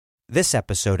This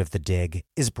episode of The Dig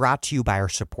is brought to you by our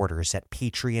supporters at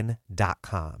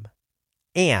patreon.com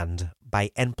and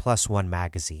by N+1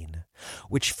 Magazine,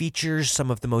 which features some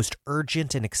of the most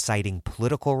urgent and exciting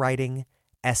political writing,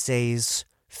 essays,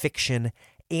 fiction,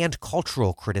 and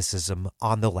cultural criticism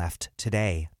on the left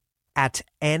today. At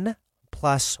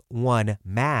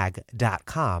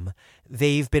N+1mag.com,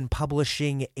 they've been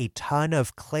publishing a ton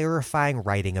of clarifying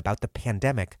writing about the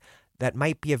pandemic that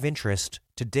might be of interest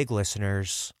to Dig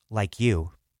listeners like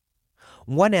you.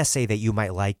 One essay that you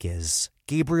might like is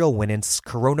Gabriel Winant's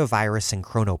Coronavirus and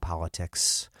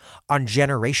Chronopolitics on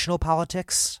generational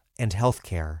politics and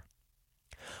healthcare.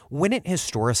 Winant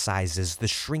historicizes the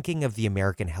shrinking of the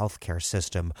American healthcare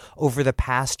system over the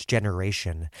past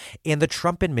generation and the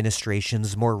Trump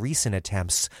administration's more recent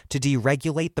attempts to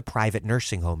deregulate the private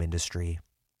nursing home industry.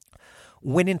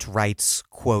 Winant writes,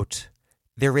 quote,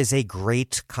 "There is a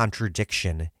great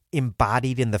contradiction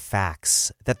embodied in the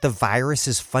facts that the virus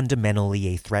is fundamentally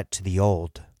a threat to the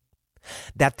old,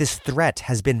 that this threat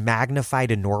has been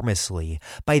magnified enormously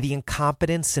by the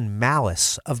incompetence and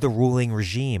malice of the ruling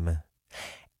regime,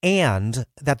 and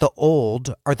that the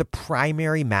old are the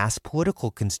primary mass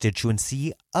political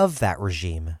constituency of that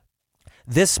regime."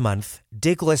 This month,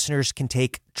 Dig listeners can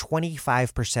take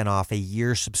 25% off a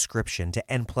year subscription to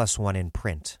N+1 in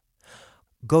print.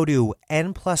 Go to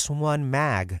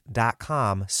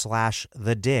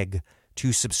N+1mag.com/thedig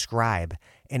to subscribe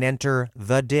and enter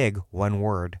The Dig, one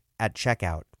word, at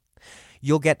checkout.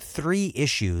 You'll get 3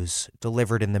 issues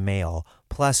delivered in the mail,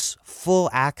 plus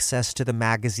full access to the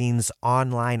magazine's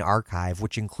online archive,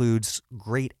 which includes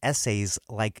great essays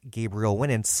like Gabriel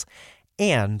Winant's,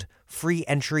 and free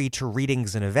entry to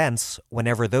readings and events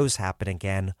whenever those happen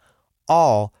again,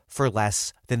 all for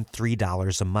less than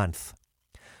 $3 a month.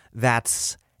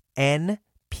 That's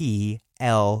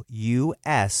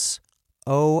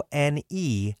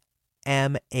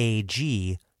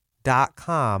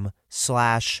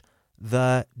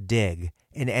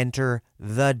and enter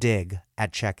The Dig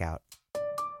at checkout.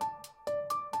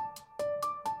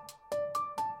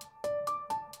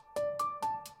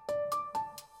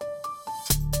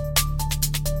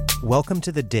 Welcome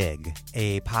to The Dig,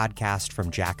 a podcast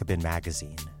from Jacobin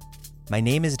Magazine. My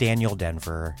name is Daniel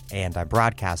Denver, and I'm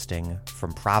broadcasting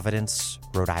from Providence,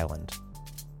 Rhode Island.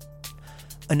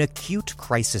 An acute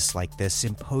crisis like this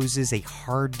imposes a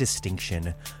hard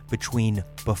distinction between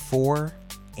before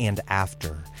and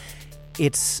after.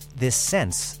 It's this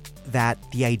sense that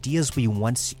the ideas we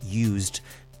once used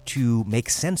to make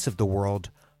sense of the world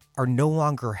are no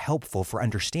longer helpful for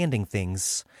understanding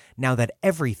things now that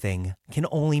everything can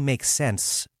only make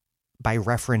sense by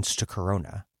reference to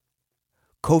Corona.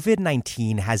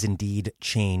 COVID-19 has indeed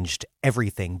changed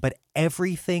everything, but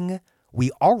everything we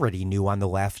already knew on the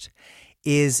left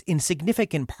is in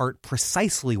significant part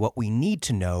precisely what we need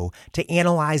to know to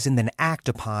analyze and then act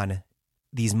upon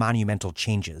these monumental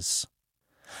changes.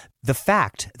 The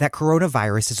fact that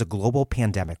coronavirus is a global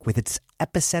pandemic with its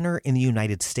epicenter in the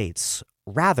United States,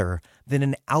 rather than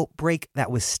an outbreak that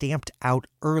was stamped out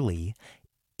early,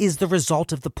 is the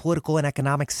result of the political and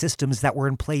economic systems that were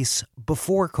in place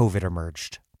before COVID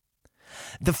emerged.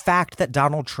 The fact that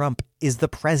Donald Trump is the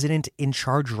president in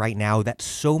charge right now, that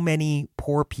so many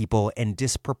poor people and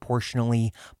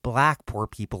disproportionately black poor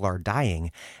people are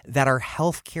dying, that our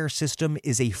healthcare system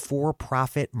is a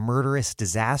for-profit murderous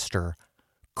disaster.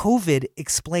 COVID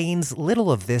explains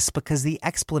little of this because the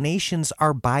explanations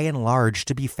are by and large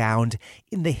to be found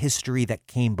in the history that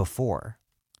came before.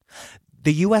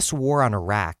 The U.S. war on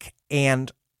Iraq,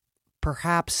 and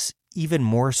perhaps even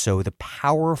more so, the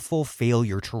powerful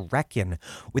failure to reckon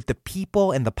with the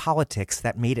people and the politics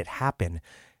that made it happen,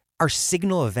 are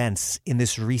signal events in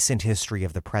this recent history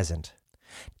of the present.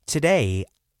 Today,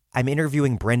 I'm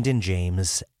interviewing Brendan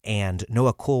James and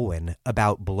Noah Colwin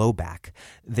about Blowback,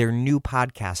 their new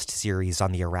podcast series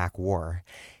on the Iraq War.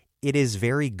 It is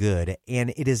very good,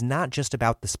 and it is not just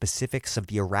about the specifics of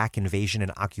the Iraq invasion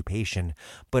and occupation,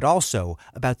 but also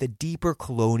about the deeper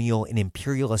colonial and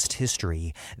imperialist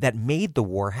history that made the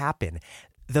war happen,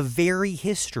 the very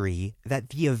history that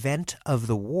the event of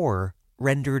the war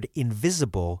rendered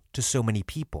invisible to so many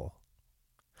people.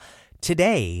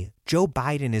 Today, Joe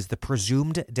Biden is the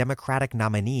presumed Democratic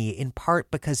nominee in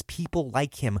part because people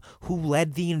like him who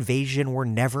led the invasion were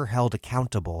never held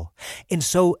accountable. And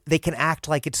so they can act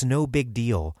like it's no big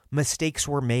deal. Mistakes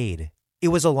were made. It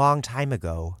was a long time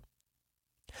ago.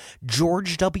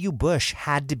 George W. Bush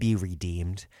had to be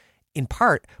redeemed, in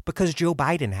part because Joe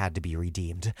Biden had to be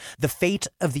redeemed. The fate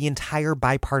of the entire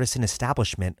bipartisan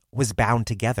establishment was bound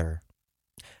together.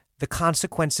 The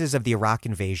consequences of the Iraq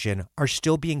invasion are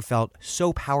still being felt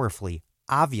so powerfully,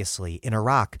 obviously, in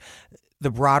Iraq,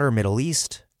 the broader Middle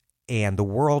East, and the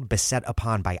world beset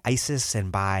upon by ISIS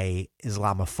and by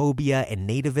Islamophobia and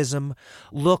nativism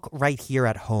look right here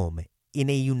at home in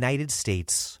a United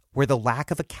States where the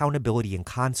lack of accountability and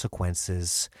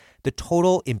consequences, the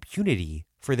total impunity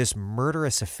for this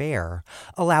murderous affair,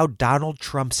 allowed Donald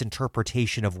Trump's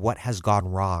interpretation of what has gone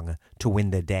wrong to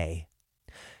win the day.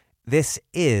 This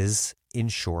is, in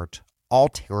short, all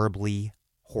terribly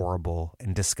horrible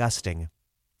and disgusting.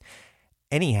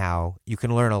 Anyhow, you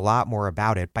can learn a lot more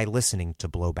about it by listening to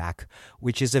Blowback,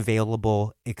 which is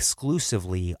available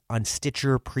exclusively on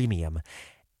Stitcher Premium.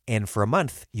 And for a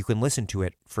month, you can listen to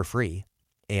it for free.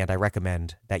 And I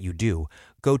recommend that you do.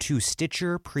 Go to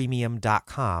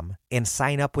StitcherPremium.com and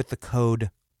sign up with the code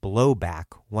BLOWBACK,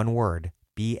 one word,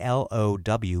 BLOWBACK,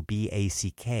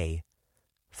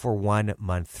 for 1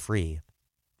 month free.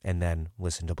 And then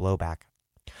listen to Blowback.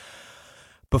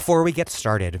 Before we get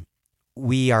started,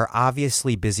 we are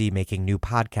obviously busy making new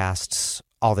podcasts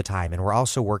all the time, and we're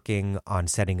also working on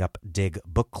setting up Dig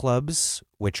book clubs,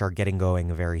 which are getting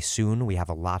going very soon. We have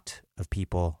a lot of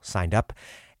people signed up,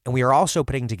 and we are also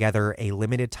putting together a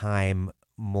limited time,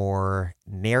 more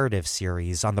narrative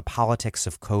series on the politics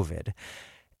of COVID.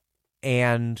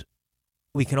 And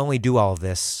we can only do all of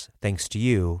this thanks to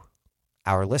you,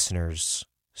 our listeners,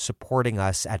 supporting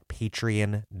us at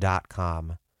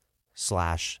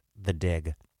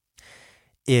patreon.com/thedig.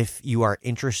 If you are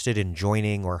interested in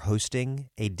joining or hosting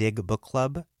a Dig book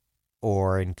club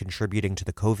or in contributing to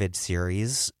the COVID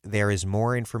series, there is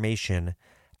more information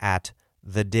at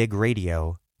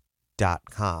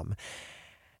thedigradio.com.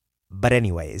 But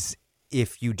anyways,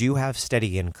 if you do have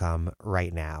steady income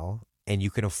right now and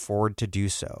you can afford to do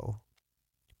so,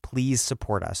 please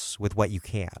support us with what you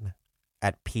can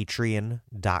at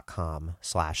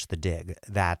patreon.com/thedig.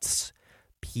 That's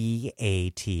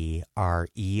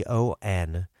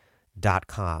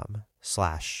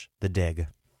patreon.com/thedig.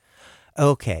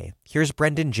 Okay, here's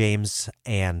Brendan James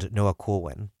and Noah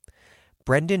Coolwin.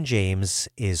 Brendan James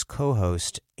is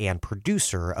co-host and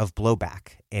producer of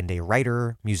Blowback and a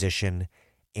writer, musician,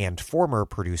 and former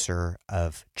producer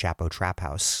of Chapo Trap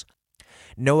House.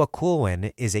 Noah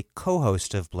Coolwin is a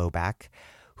co-host of Blowback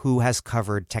who has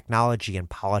covered technology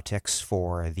and politics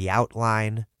for The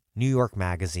Outline, New York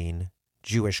Magazine,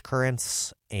 Jewish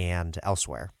Currents, and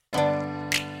elsewhere.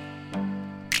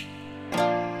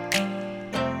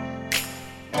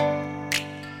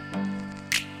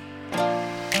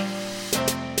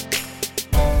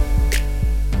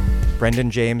 Brendan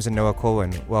James and Noah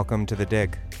Coolwin, welcome to The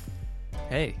Dig.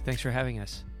 Hey, thanks for having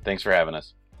us. Thanks for having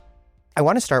us. I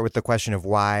want to start with the question of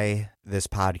why this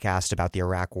podcast about the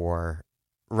Iraq War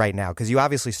right now, because you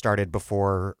obviously started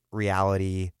before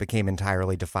reality became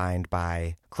entirely defined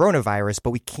by coronavirus,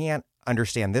 but we can't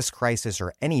understand this crisis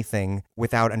or anything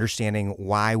without understanding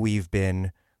why we've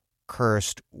been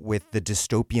cursed with the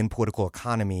dystopian political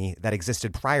economy that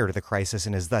existed prior to the crisis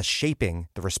and is thus shaping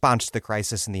the response to the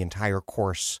crisis and the entire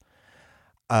course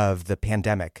of the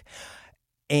pandemic.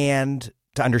 And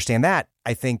to understand that,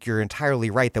 I think you're entirely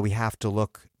right that we have to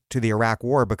look to the Iraq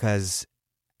War because,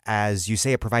 as you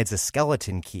say, it provides a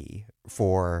skeleton key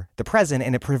for the present,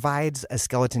 and it provides a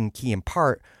skeleton key in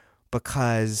part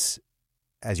because,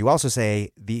 as you also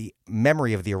say, the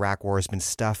memory of the Iraq War has been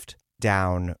stuffed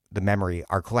down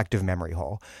our collective memory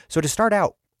hole. So to start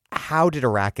out, how did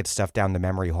Iraq get stuffed down the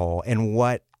memory hole, and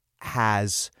what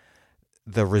has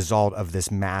the result of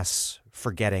this mass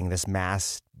forgetting, this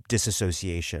mass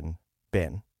disassociation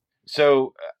been?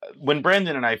 So when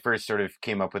Brandon and I first sort of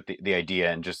came up with the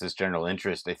idea and just this general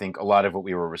interest, I think a lot of what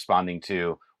we were responding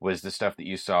to was the stuff that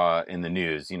you saw in the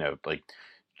news, like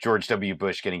George W.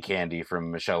 Bush getting candy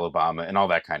from Michelle Obama and all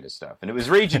that kind of stuff. And it was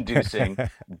rage-inducing,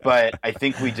 but I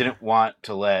think we didn't want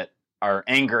to let our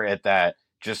anger at that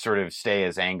just sort of stay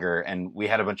as anger. And we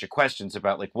had a bunch of questions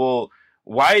about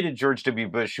why did George W.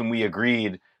 Bush, whom we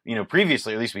agreed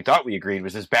previously, or at least we thought we agreed,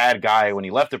 was this bad guy when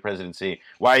he left the presidency,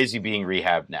 why is he being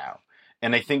rehabbed now?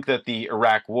 And I think that the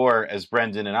Iraq War, as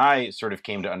Brendan and I sort of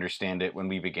came to understand it when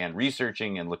we began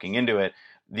researching and looking into it,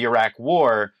 the Iraq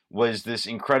War was this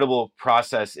incredible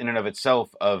process in and of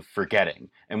itself of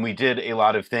forgetting. And we did a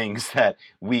lot of things that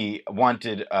we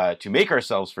wanted to make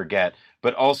ourselves forget,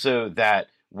 but also that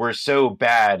were so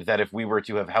bad that if we were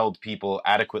to have held people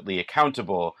adequately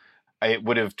accountable, it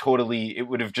would have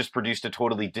just produced a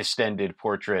totally distended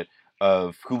portrait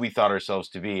of who we thought ourselves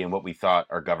to be and what we thought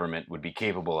our government would be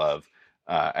capable of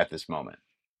at this moment.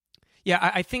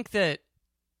 Yeah, I think that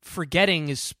forgetting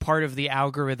is part of the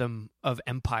algorithm of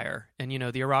empire. And,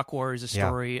 the Iraq War is a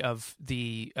story of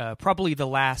the probably the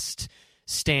last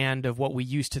stand of what we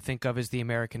used to think of as the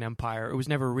American empire. It was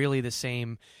never really the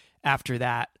same after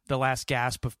that, the last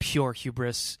gasp of pure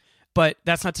hubris. But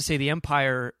that's not to say the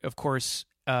empire, of course,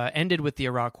 ended with the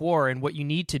Iraq War, and what you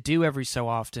need to do every so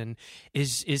often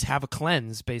is have a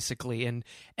cleanse, basically,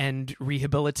 and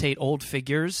rehabilitate old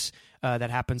figures. That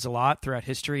happens a lot throughout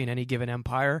history in any given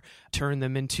empire. Turn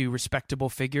them into respectable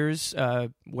figures,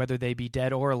 whether they be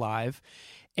dead or alive,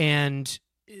 and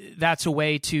that's a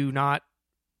way to not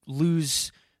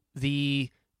lose the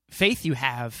faith you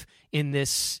have in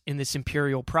this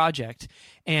imperial project.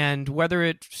 And whether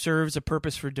it serves a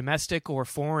purpose for domestic or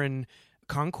foreign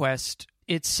conquest,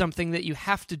 it's something that you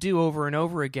have to do over and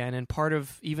over again. And part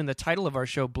of even the title of our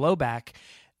show, Blowback,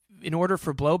 in order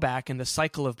for blowback and the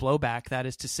cycle of blowback, that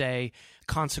is to say,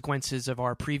 consequences of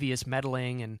our previous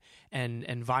meddling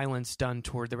and violence done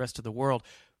toward the rest of the world,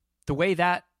 the way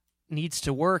that needs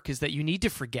to work is that you need to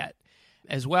forget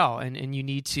as well. And you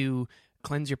need to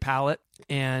cleanse your palate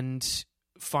and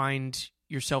find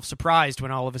yourself surprised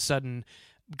when all of a sudden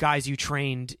guys you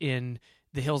trained in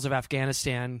the hills of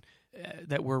Afghanistan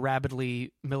that were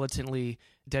rabidly, militantly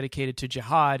dedicated to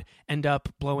jihad end up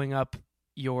blowing up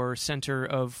your center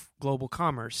of global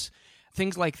commerce.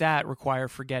 Things like that require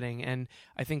forgetting. And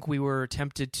I think we were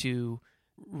tempted to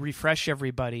refresh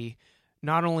everybody,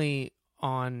 not only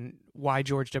on why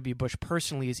George W. Bush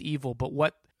personally is evil, but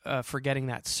what forgetting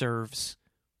that serves,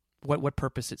 what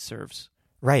purpose it serves.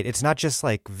 Right. It's not just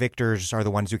like victors are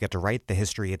the ones who get to write the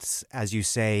history. It's, as you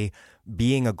say,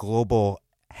 being a global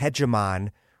hegemon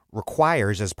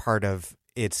requires, as part of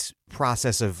its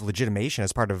process of legitimation,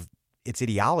 as part of its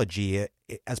ideology,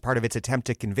 as part of its attempt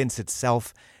to convince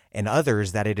itself and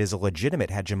others that it is a legitimate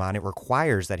hegemon, it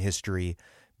requires that history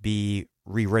be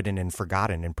rewritten and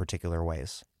forgotten in particular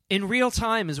ways. In real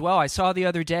time as well. I saw the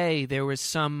other day there was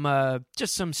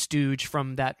just some stooge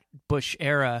from that Bush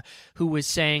era who was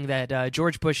saying that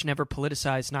George Bush never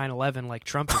politicized 9/11 like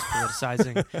Trump is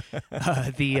politicizing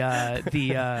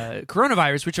the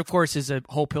coronavirus, which of course is a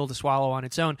whole pill to swallow on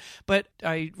its own. But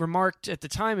I remarked at the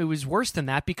time it was worse than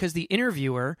that, because the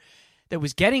interviewer that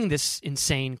was getting this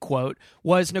insane quote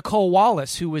was Nicole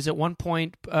Wallace, who was at one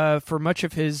point, for much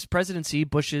of his presidency,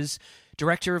 Bush's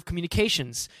director of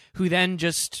communications, who then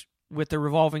just, with the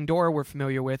revolving door we're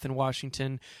familiar with in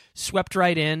Washington, swept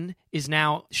right in, is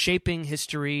now shaping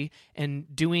history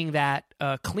and doing that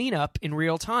cleanup in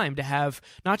real time to have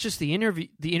not just the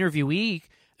interviewee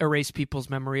erase people's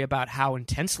memory about how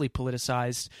intensely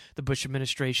politicized the Bush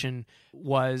administration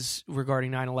was regarding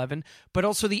 9/11, but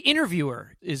also the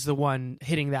interviewer is the one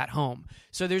hitting that home.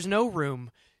 So there's no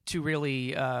room to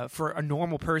really, for a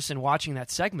normal person watching that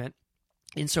segment,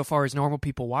 insofar as normal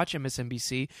people watch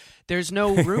MSNBC, there's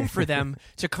no room for them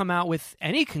to come out with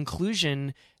any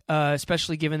conclusion,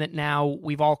 especially given that now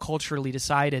we've all culturally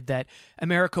decided that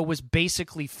America was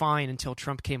basically fine until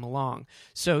Trump came along.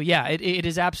 So yeah, it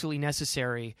is absolutely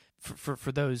necessary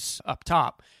for those up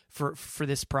top for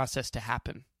this process to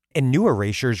happen. And new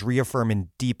erasures reaffirm and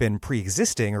deepen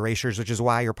pre-existing erasures, which is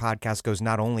why your podcast is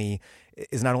not only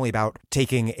about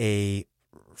taking a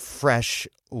fresh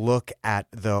look at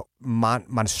the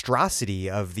monstrosity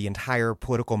of the entire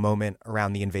political moment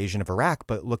around the invasion of Iraq,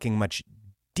 but looking much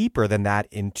deeper than that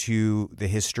into the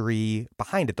history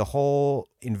behind it, the whole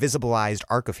invisibilized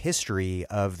arc of history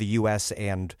of the U.S.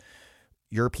 and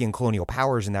European colonial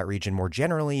powers in that region more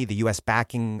generally, the U.S.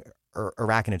 backing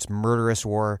Iraq in its murderous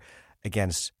war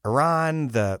against Iran,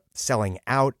 the selling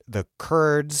out the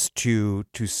Kurds to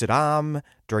Saddam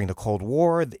during the Cold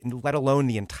War, let alone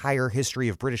the entire history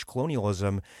of British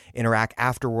colonialism in Iraq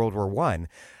after World War I.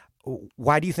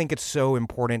 Why do you think it's so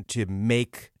important to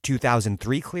make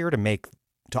 2003 clear,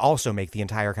 to also make the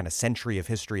entire kind of century of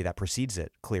history that precedes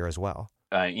it clear as well?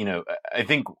 I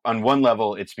think on one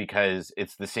level, it's because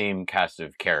it's the same cast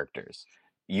of characters.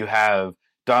 You have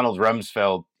Donald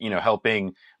Rumsfeld,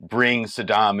 helping bring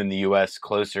Saddam and the U.S.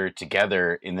 closer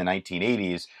together in the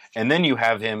 1980s. And then you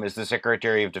have him as the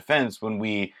Secretary of Defense when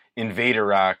we invade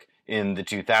Iraq in the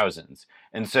 2000s.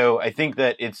 And so I think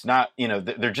that it's not,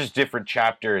 they're just different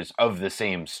chapters of the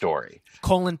same story.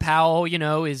 Colin Powell,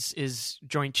 is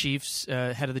Joint Chiefs,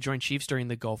 head of the Joint Chiefs during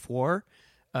the Gulf War.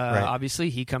 Right. Obviously,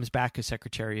 he comes back as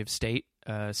Secretary of State.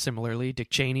 Similarly,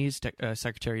 Dick Cheney's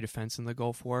Secretary of Defense in the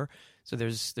Gulf War. So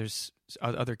there's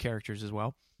other characters as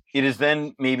well. It is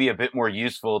then maybe a bit more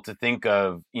useful to think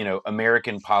of,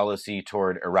 American policy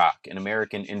toward Iraq and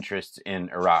American interests in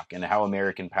Iraq and how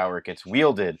American power gets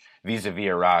wielded vis-a-vis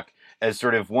Iraq as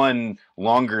sort of one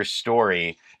longer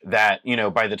story that,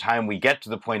 by the time we get to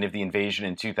the point of the invasion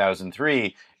in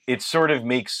 2003, it sort of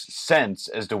makes sense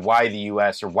as to why the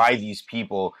U.S. or why these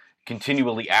people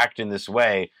continually act in this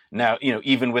way. Now,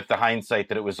 even with the hindsight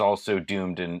that it was also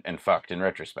doomed and fucked in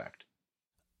retrospect.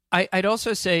 I'd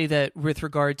also say that with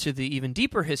regard to the even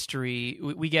deeper history,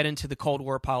 we get into the Cold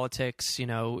War politics.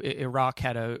 Iraq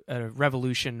had a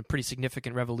revolution, a pretty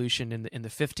significant revolution in the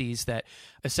 50s that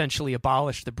essentially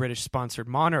abolished the British-sponsored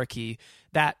monarchy.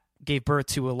 That gave birth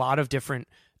to a lot of different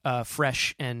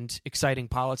fresh and exciting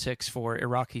politics for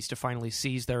Iraqis to finally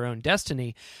seize their own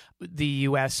destiny. The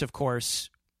U.S., of course,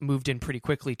 moved in pretty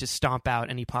quickly to stomp out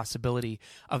any possibility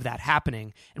of that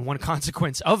happening. And one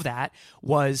consequence of that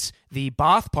was the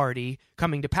Ba'ath Party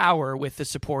coming to power with the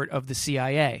support of the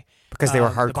CIA. Because they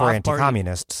were hardcore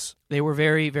anti-communists. They were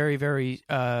very, very, very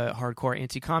hardcore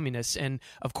anti-communists. And,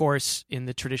 of course, in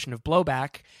the tradition of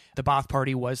blowback, the Ba'ath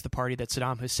Party was the party that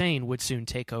Saddam Hussein would soon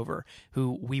take over,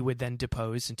 who we would then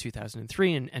depose in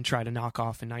 2003 and try to knock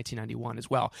off in 1991 as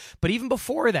well. But even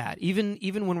before that, even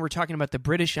when we're talking about the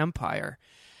British Empire,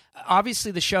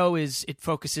 obviously the show it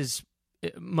focuses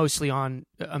mostly on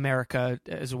America,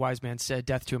 as a wise man said,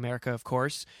 death to America, of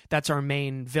course. That's our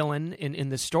main villain in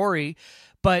the story.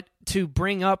 But to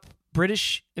bring up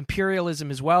British imperialism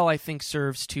as well, I think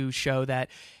serves to show that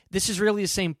this is really the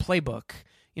same playbook.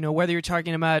 Whether you're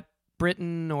talking about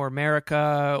Britain or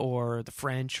America or the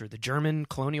French or the German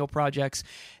colonial projects,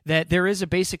 that there is a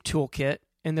basic toolkit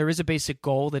and there is a basic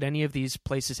goal that any of these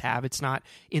places have. It's not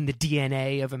in the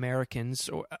DNA of Americans,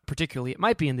 or particularly it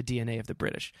might be in the DNA of the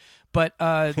British. But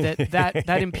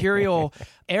that imperial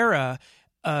era,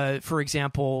 for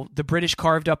example, the British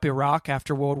carved up Iraq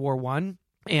after World War I,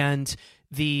 and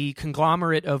the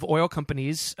conglomerate of oil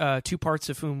companies, two parts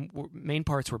of whom main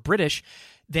parts were British,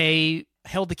 they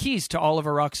held the keys to all of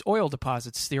Iraq's oil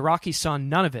deposits. The Iraqis saw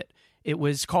none of it. It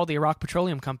was called the Iraq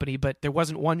Petroleum Company, but there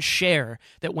wasn't one share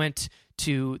that went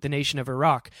to the nation of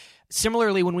Iraq.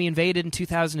 Similarly, when we invaded in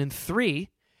 2003,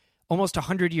 almost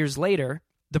 100 years later,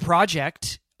 the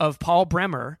project of Paul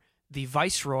Bremer, the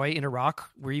viceroy in Iraq,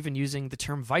 we're even using the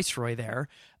term viceroy there,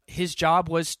 his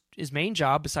main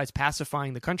job, besides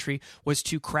pacifying the country, was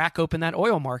to crack open that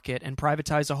oil market and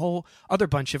privatize a whole other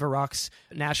bunch of Iraq's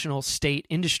national state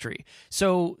industry.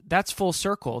 So that's full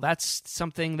circle. That's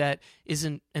something that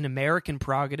isn't an American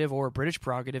prerogative or a British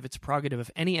prerogative. It's a prerogative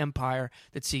of any empire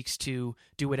that seeks to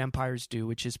do what empires do,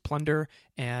 which is plunder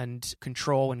and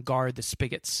control and guard the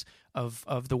spigots of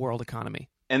the world economy.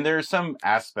 And there are some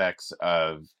aspects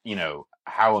of,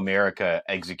 how America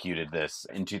executed this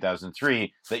in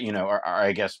 2003 that, are,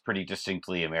 I guess, pretty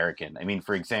distinctly American. I mean,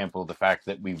 for example, the fact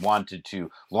that we wanted to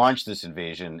launch this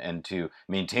invasion and to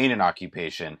maintain an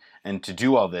occupation and to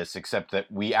do all this, except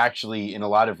that we actually, in a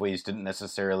lot of ways, didn't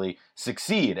necessarily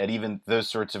succeed at even those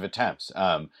sorts of attempts.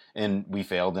 And we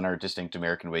failed in our distinct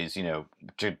American ways.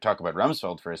 To talk about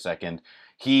Rumsfeld for a second,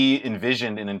 he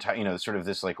envisioned an entire, sort of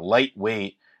this like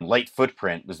light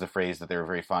footprint was the phrase that they were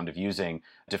very fond of using,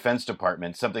 Defense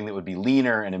Department, something that would be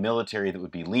leaner and a military that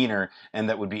would be leaner and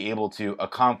that would be able to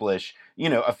accomplish,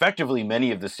 effectively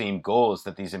many of the same goals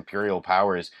that these imperial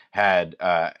powers had,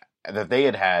 that they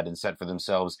had and set for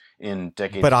themselves in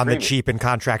decades. But on the cheap and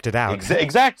contracted out.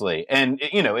 Exactly. And,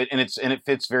 it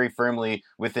fits very firmly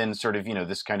within sort of,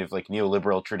 this kind of like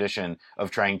neoliberal tradition of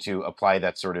trying to apply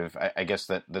that sort of, I guess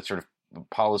that sort of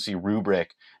policy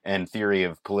rubric and theory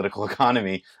of political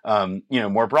economy,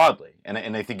 more broadly.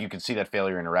 And I think you can see that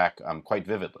failure in Iraq quite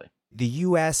vividly. The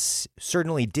U.S.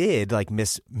 certainly did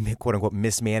quote unquote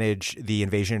mismanage the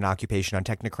invasion and occupation on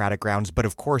technocratic grounds. But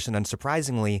of course, and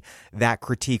unsurprisingly, that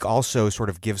critique also sort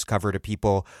of gives cover to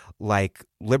people like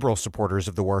liberal supporters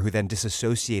of the war who then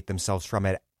disassociate themselves from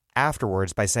it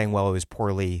afterwards by saying, well, it was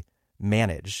poorly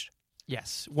managed.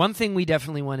 Yes. One thing we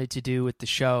definitely wanted to do with the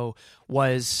show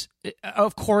was,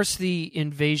 of course, the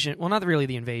invasion. Well, not really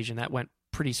the invasion. That went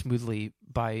pretty smoothly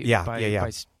by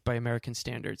American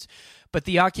standards. But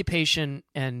the occupation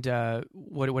and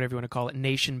whatever you want to call it,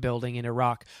 nation building in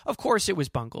Iraq, of course it was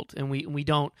bungled. And we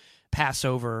don't pass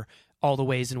over all the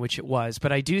ways in which it was.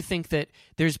 But I do think that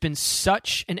there's been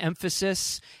such an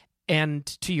emphasis and,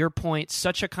 to your point,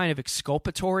 such a kind of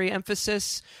exculpatory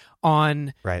emphasis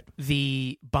on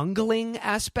the bungling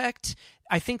aspect.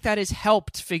 I think that has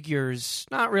helped figures,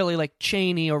 not really like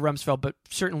Cheney or Rumsfeld, but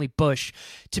certainly Bush,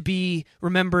 to be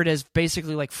remembered as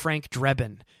basically like Frank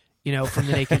Drebin, from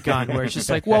The Naked Gun, where it's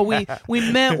just like, well,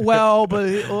 we meant well, but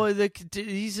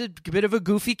he's a bit of a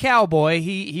goofy cowboy.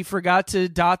 He forgot to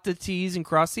dot the T's and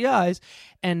cross the I's,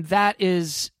 and that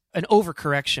is an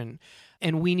overcorrection.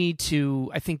 And we need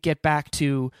to, I think, get back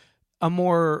to a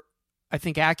more, I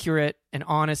think, accurate and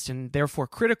honest and therefore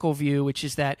critical view, which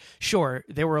is that, sure,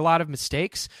 there were a lot of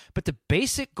mistakes, but the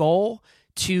basic goal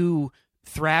to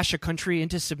thrash a country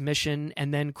into submission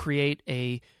and then create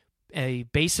a a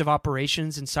base of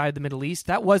operations inside the Middle East,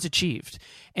 that was achieved.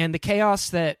 And the chaos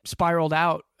that spiraled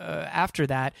out after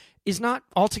that is not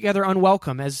altogether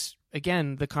unwelcome, as,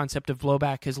 again, the concept of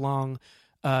blowback has long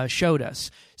showed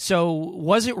us. So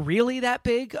was it really that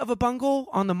big of a bungle?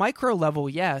 On the micro level,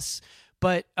 yes.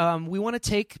 But we want to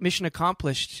take mission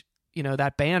accomplished,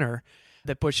 that banner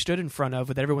that Bush stood in front of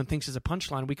that everyone thinks is a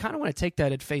punchline. We kind of want to take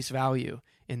that at face value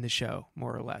in the show,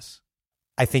 more or less.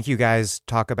 I think you guys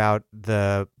talk about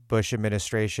the Bush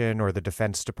administration or the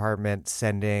Defense Department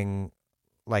sending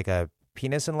like a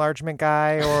penis enlargement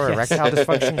guy or a erectile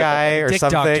dysfunction guy or Dick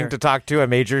something doctor. to talk to a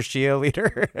major Shia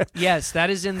leader. Yes, that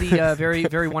is in the very,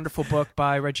 very wonderful book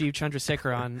by Rajiv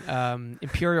Chandrasekaran,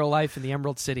 Imperial Life in the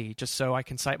Emerald City, just so I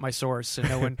can cite my source and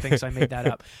no one thinks I made that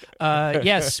up.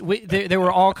 Yes, there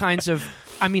were all kinds of,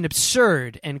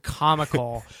 absurd and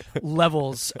comical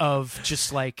levels of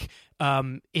just like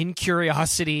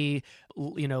incuriosity,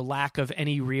 lack of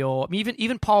any real.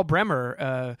 Even Paul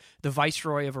Bremer, the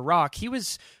Viceroy of Iraq, he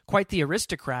was quite the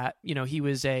aristocrat. He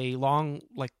was a long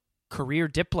career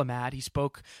diplomat. He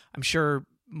spoke, I'm sure,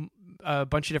 a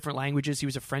bunch of different languages. He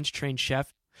was a French trained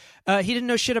chef. He didn't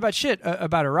know shit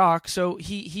about Iraq, so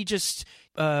he just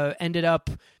ended up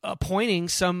appointing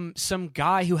some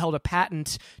guy who held a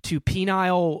patent to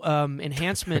penile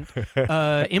enhancement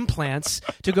implants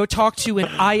to go talk to an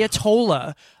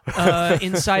Ayatollah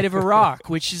inside of Iraq,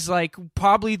 which is like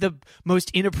probably the most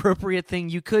inappropriate thing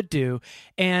you could do.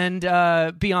 And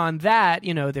beyond that,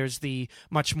 there's the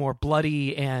much more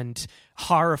bloody and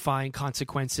horrifying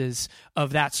consequences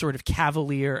of that sort of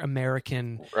cavalier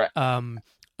American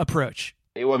approach.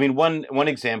 Well, one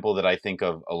example that I think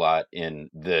of a lot in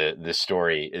the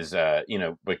story is,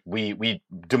 we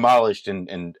demolished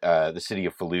in the city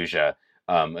of Fallujah,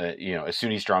 a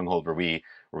Sunni stronghold where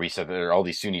we said that there are all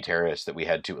these Sunni terrorists that we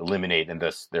had to eliminate, and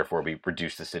therefore we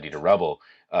reduced the city to rubble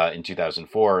in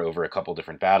 2004 over a couple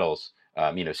different battles.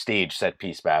 Stage set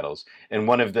piece battles. And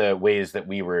one of the ways that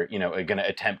we were, going to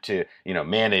attempt to,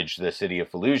 manage the city of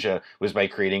Fallujah was by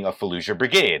creating a Fallujah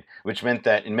brigade, which meant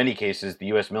that in many cases, the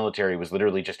U.S. military was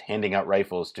literally just handing out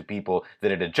rifles to people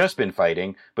that it had just been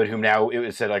fighting, but whom now it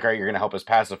was said like, all right, you're going to help us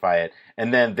pacify it.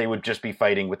 And then they would just be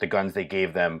fighting with the guns they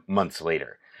gave them months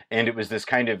later. And it was this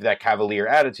kind of that cavalier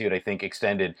attitude, I think,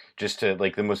 extended just to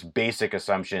like the most basic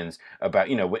assumptions about,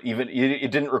 even it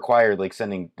didn't require like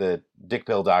sending the dick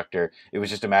pill doctor. It was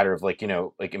just a matter of like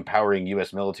empowering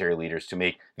U.S. military leaders to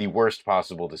make the worst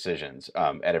possible decisions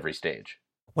at every stage.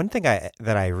 One thing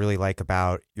that I really like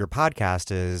about your podcast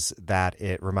is that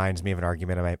it reminds me of an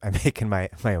argument I make in my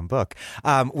own book,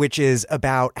 which is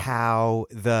about how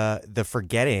the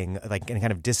forgetting, like, and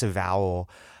kind of disavowal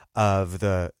of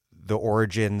the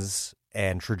origins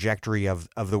and trajectory of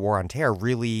the War on Terror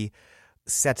really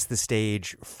sets the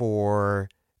stage for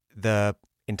the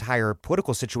entire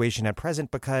political situation at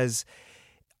present, because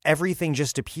everything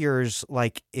just appears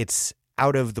like it's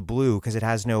out of the blue because it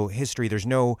has no history. There's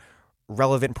no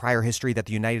relevant prior history that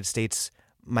the United States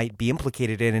might be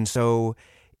implicated in. And so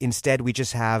instead we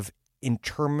just have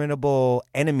interminable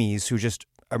enemies who just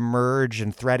emerge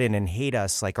and threaten and hate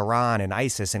us, like Iran and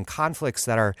ISIS, and conflicts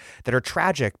that are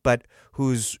tragic, but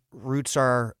whose roots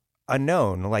are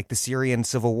unknown, like the Syrian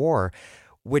civil war,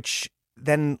 which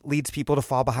then leads people to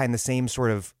fall behind the same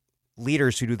sort of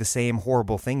leaders who do the same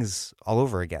horrible things all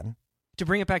over again. To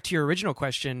bring it back to your original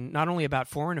question, not only about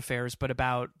foreign affairs, but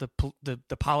about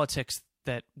the politics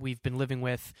that we've been living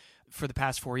with for the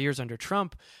past 4 years under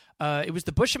Trump, it was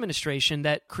the Bush administration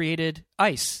that created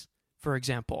ICE, for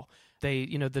example. The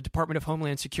Department of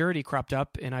Homeland Security cropped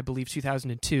up in, I believe,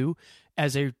 2002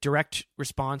 as a direct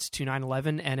response to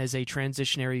 9/11 and as a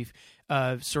transitionary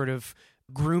sort of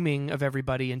grooming of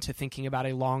everybody into thinking about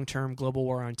a long-term global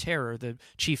war on terror, the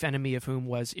chief enemy of whom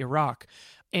was Iraq.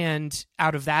 And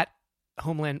out of that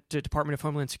Department of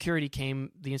Homeland Security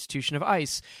came the institution of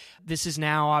ICE. This is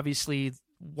now obviously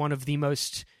one of the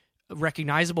most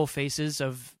recognizable faces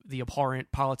of the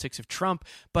abhorrent politics of Trump.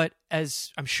 But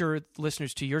as I'm sure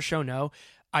listeners to your show know,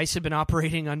 ICE had been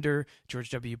operating under George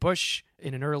W. Bush,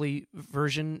 in an early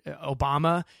version,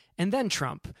 Obama, and then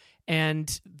Trump.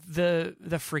 And the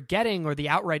forgetting or the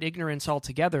outright ignorance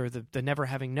altogether, the never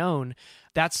having known,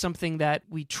 that's something that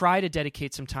we try to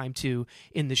dedicate some time to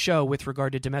in the show with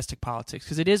regard to domestic politics,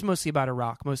 because it is mostly about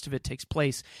Iraq. Most of it takes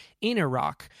place in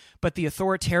Iraq. But the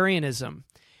authoritarianism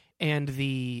and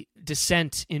the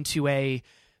descent into a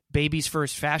baby's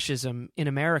first fascism in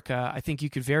America, I think you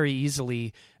could very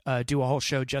easily do a whole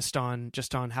show just on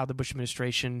how the Bush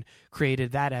administration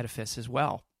created that edifice as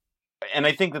well. And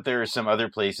I think that there are some other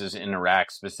places in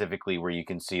Iraq specifically where you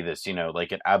can see this,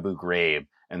 like at Abu Ghraib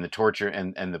and the torture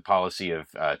and the policy of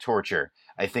torture.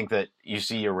 I think that you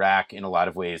see Iraq in a lot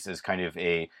of ways as kind of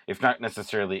if not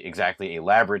necessarily exactly a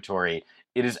laboratory,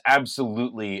 it is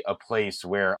absolutely a place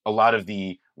where a lot of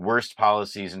the worst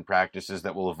policies and practices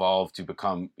that will evolve to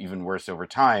become even worse over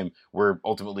time were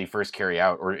ultimately first carried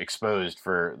out or exposed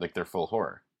for like their full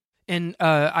horror. And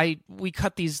we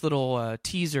cut these little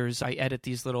teasers. I edit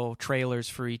these little trailers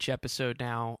for each episode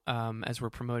now as we're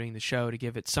promoting the show to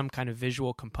give it some kind of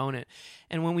visual component.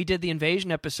 And when we did the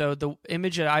invasion episode, the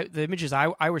images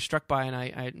I was struck by,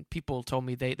 and people told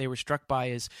me they were struck by,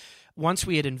 is once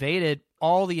we had invaded,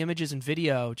 all the images and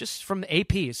video just from the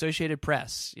AP, Associated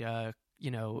Press,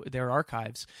 their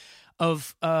archives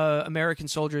of American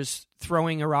soldiers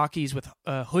throwing Iraqis with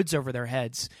hoods over their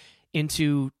heads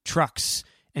into trucks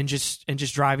and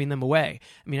just driving them away.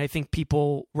 I mean, I think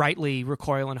people rightly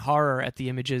recoil in horror at the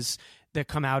images that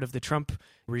come out of the Trump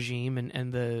regime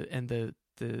and the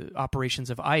operations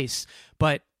of ICE.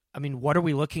 But I mean, what are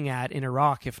we looking at in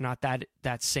Iraq if not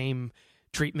that same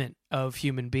treatment of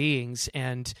human beings?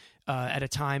 And at a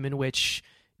time in which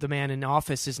the man in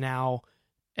office is now,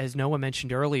 as Noah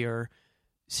mentioned earlier,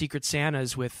 Secret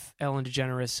Santas with Ellen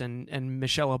DeGeneres and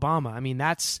Michelle Obama. I mean,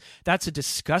 that's a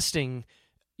disgusting,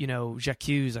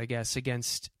 j'accuse, I guess,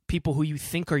 against people who you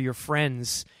think are your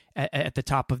friends at the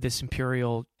top of this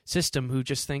imperial system, who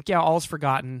just think, yeah, all's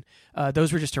forgotten.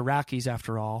 Those were just Iraqis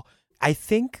after all. I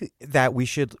think that we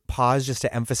should pause just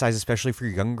to emphasize, especially for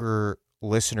younger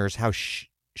listeners, how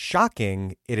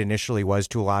shocking it initially was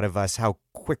to a lot of us how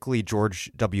quickly George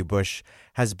W. Bush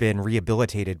has been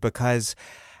rehabilitated. Because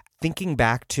thinking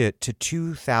back to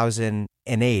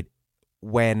 2008,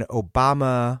 when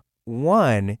Obama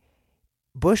won,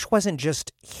 Bush wasn't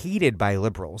just hated by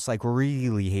liberals, like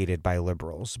really hated by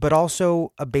liberals, but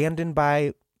also abandoned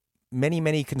by many,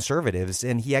 many conservatives.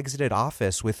 And he exited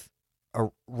office with a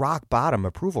rock bottom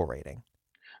approval rating.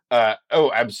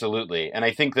 Absolutely. And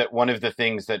I think that one of the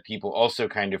things that people also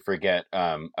kind of forget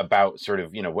about sort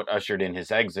of, what ushered in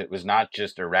his exit was not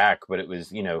just Iraq, but it was,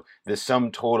 the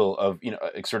sum total of,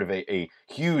 sort of a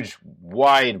huge,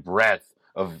 wide breadth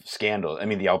of scandal. I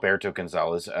mean, the Alberto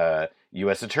Gonzalez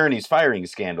U.S. attorney's firing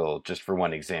scandal, just for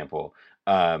one example.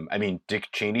 I mean, Dick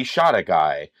Cheney shot a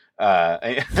guy.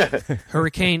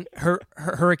 Hurricane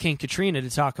Katrina, to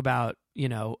talk about,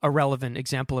 a relevant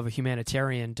example of a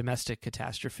humanitarian domestic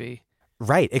catastrophe.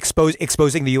 Right.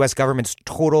 Exposing the U.S. government's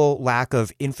total lack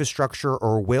of infrastructure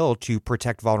or will to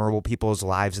protect vulnerable people's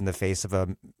lives in the face of a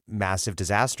massive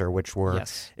disaster, which we're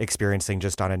experiencing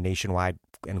just on a nationwide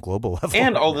and global level.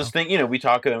 And all this thing, we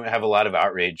have a lot of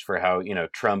outrage for how,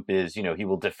 Trump is, he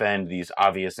will defend these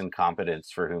obvious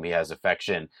incompetents for whom he has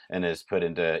affection and is put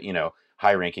into,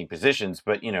 high-ranking positions.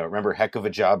 But, remember Heck of a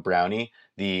Job Brownie,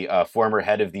 the former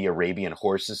head of the Arabian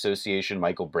Horse Association,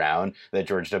 Michael Brown, that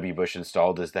George W. Bush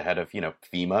installed as the head of,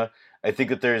 FEMA. I think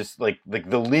that there's like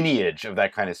the lineage of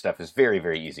that kind of stuff is very,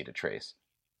 very easy to trace.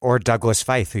 Or Douglas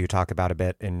Feith, who you talk about a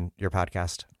bit in your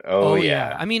podcast. Oh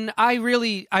yeah. I mean, I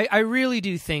really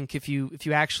do think if you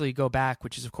actually go back,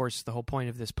 which is of course the whole point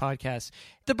of this podcast,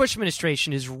 the Bush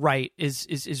administration is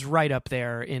right up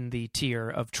there in the tier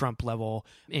of Trump level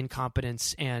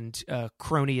incompetence and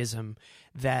cronyism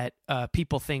that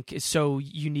people think is so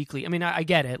uniquely. I mean, I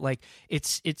get it. Like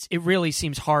it really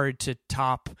seems hard to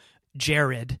top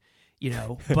Jared.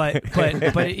 But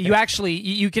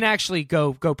you can actually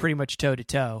go pretty much toe to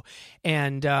toe,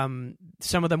 and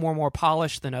some of them were more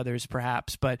polished than others,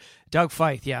 perhaps. But Doug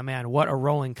Feith, yeah, man, what a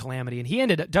rolling calamity!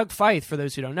 And Doug Feith, for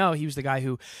those who don't know, he was the guy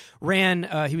who ran.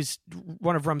 He was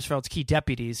one of Rumsfeld's key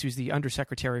deputies. He was the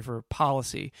undersecretary for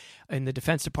policy in the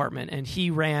Defense Department, and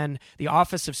he ran the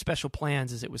Office of Special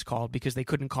Plans, as it was called, because they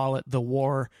couldn't call it the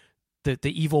war. The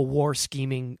evil war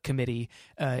scheming committee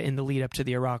in the lead up to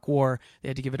the Iraq War. They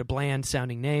had to give it a bland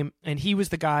sounding name. And he was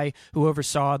the guy who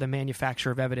oversaw the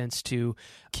manufacture of evidence to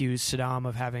accuse Saddam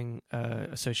of having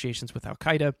associations with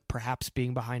al-Qaeda, perhaps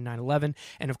being behind 9/11,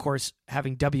 and of course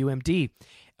having WMD.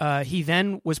 He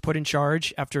then was put in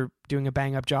charge, after doing a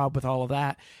bang up job with all of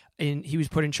that, and he was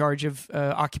put in charge of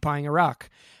occupying Iraq.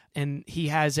 And he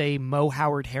has a Mo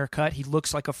Howard haircut. He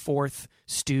looks like a fourth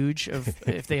stooge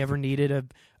if they ever needed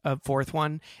a fourth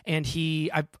one. And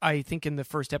I think in the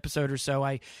first episode or so,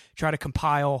 I try to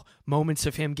compile moments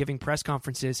of him giving press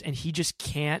conferences, and he just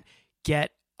can't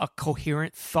get a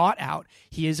coherent thought out.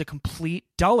 He is a complete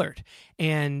dullard.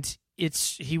 And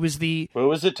he was the... What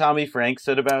was it Tommy Franks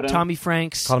said about him? Tommy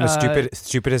Franks. Called him the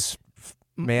stupidest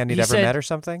man he'd ever met or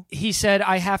something? He said,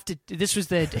 I have to, this was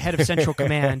the head of Central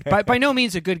Command, by no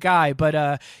means a good guy,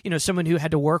 but, someone who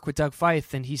had to work with Doug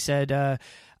Feith. And he said,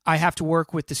 I have to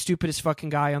work with the stupidest fucking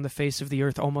guy on the face of the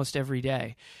earth almost every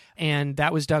day. And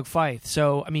that was Doug Feith.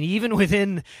 So, I mean, even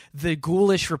within the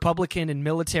ghoulish Republican and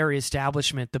military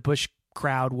establishment, the Bush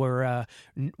crowd were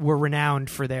renowned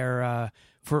for their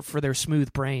for their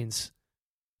smooth brains.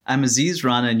 I'm Aziz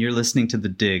Rana, and you're listening to The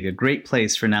Dig, a great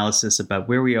place for analysis about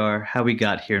where we are, how we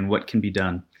got here, and what can be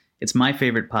done. It's my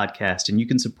favorite podcast, and you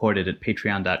can support it at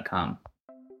patreon.com.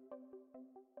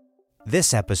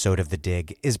 This episode of The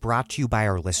Dig is brought to you by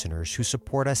our listeners who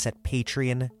support us at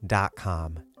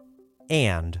patreon.com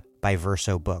and by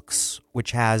Verso Books,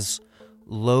 which has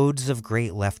loads of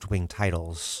great left-wing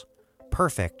titles,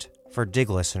 perfect for Dig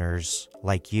listeners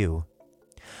like you.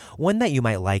 One that you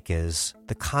might like is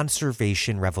The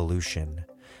Conservation Revolution,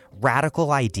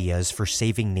 Radical Ideas for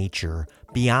Saving Nature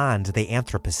Beyond the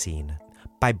Anthropocene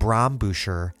by Bram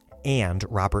Buescher and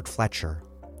Robert Fletcher.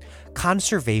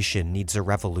 Conservation needs a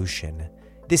revolution.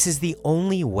 This is the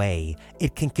only way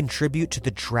it can contribute to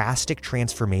the drastic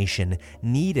transformation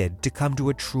needed to come to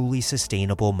a truly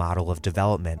sustainable model of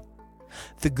development.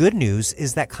 The good news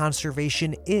is that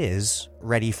conservation is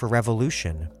ready for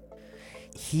revolution.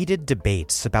 Heated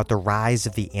debates about the rise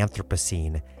of the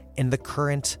Anthropocene and the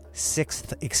current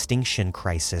sixth extinction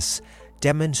crisis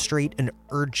demonstrate an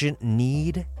urgent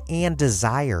need and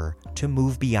desire to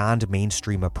move beyond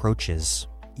mainstream approaches.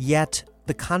 Yet,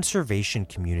 the conservation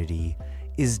community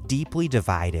is deeply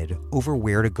divided over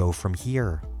where to go from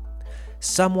here.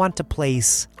 Some want to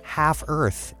place half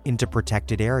Earth into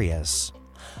protected areas.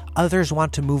 Others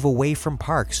want to move away from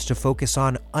parks to focus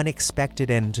on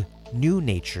unexpected and new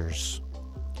natures.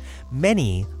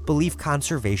 Many believe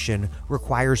conservation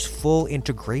requires full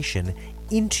integration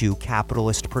into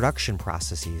capitalist production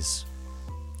processes.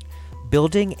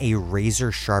 Building a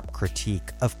razor-sharp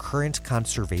critique of current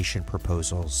conservation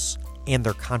proposals and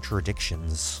their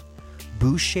contradictions,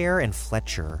 Buescher and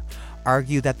Fletcher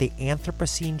argue that the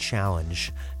Anthropocene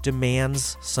challenge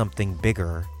demands something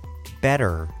bigger,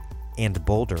 better, and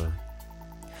bolder.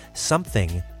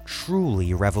 Something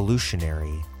truly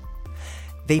revolutionary.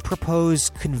 They propose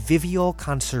convivial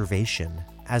conservation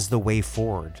as the way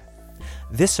forward.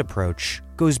 This approach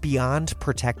goes beyond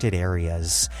protected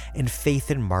areas and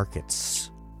faith in markets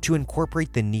to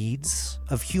incorporate the needs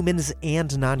of humans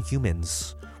and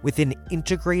non-humans within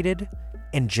integrated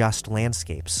and just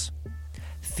landscapes.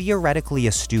 Theoretically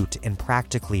astute and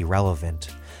practically relevant,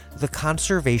 the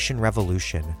conservation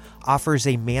revolution offers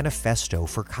a manifesto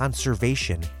for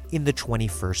conservation in the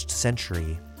 21st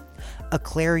century, a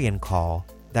clarion call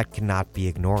that cannot be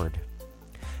ignored.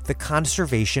 The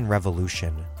Conservation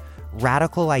Revolution,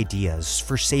 Radical Ideas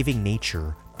for Saving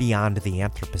Nature Beyond the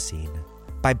Anthropocene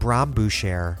by Bram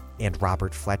Buescher and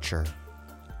Robert Fletcher.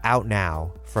 Out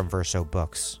now from Verso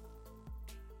Books.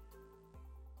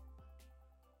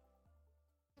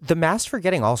 The mass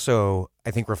forgetting also,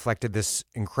 I think, reflected this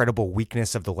incredible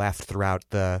weakness of the left throughout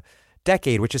the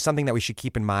decade, which is something that we should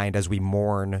keep in mind as we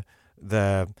mourn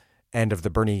the end of the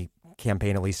Bernie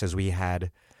campaign, at least as we had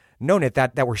known it,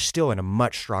 that we're still in a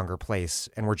much stronger place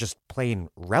and we're just plain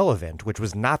relevant, which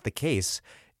was not the case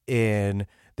in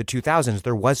the 2000s.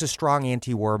 There was a strong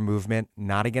anti-war movement,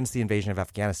 not against the invasion of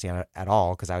Afghanistan at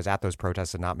all, because I was at those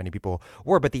protests and not many people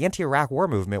were, but the anti-Iraq war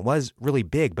movement was really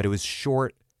big, but it was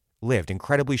short-lived,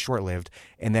 incredibly short-lived,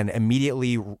 and then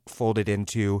immediately folded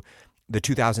into the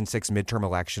 2006 midterm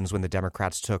elections when the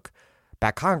Democrats took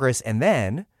back Congress, and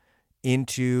then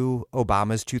into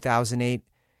Obama's 2008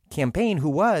 campaign, who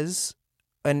was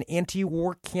an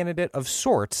anti-war candidate of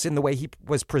sorts in the way he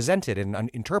was presented and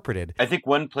interpreted. I think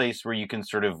one place where you can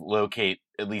sort of locate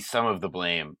at least some of the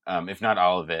blame, if not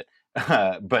all of it,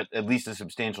 but at least a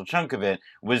substantial chunk of it,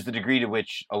 was the degree to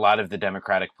which a lot of the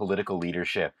Democratic political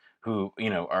leadership, who,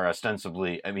 are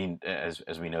ostensibly,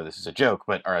 as we know this is a joke,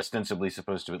 but are ostensibly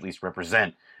supposed to at least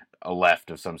represent a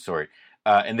left of some sort.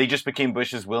 And they just became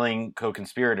Bush's willing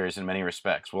co-conspirators in many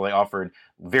respects. Well, they offered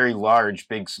very large,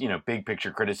 big picture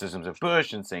criticisms of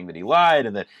Bush and saying that he lied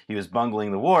and that he was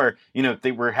bungling the war.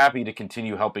 They were happy to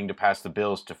continue helping to pass the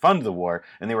bills to fund the war,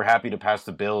 and they were happy to pass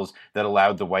the bills that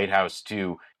allowed the White House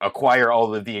to acquire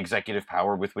all of the executive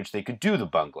power with which they could do the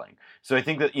bungling. So I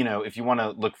think that, if you want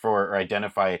to look for or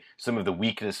identify some of the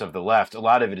weakness of the left, a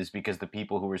lot of it is because the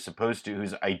people who were supposed to,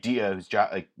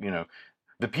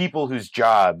 the people whose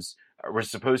jobs were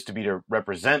supposed to be to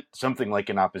represent something like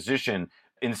an opposition,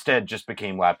 instead just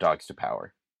became lapdogs to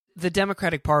power. The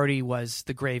Democratic Party was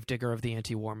the gravedigger of the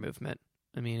anti-war movement.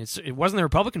 It wasn't the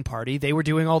Republican Party. They were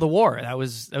doing all the war. That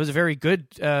was a very good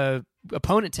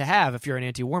opponent to have if you're an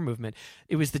anti-war movement.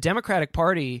 It was the Democratic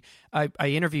Party. I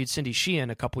interviewed Cindy Sheehan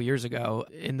a couple years ago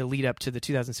in the lead up to the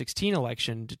 2016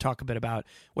 election to talk a bit about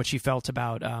what she felt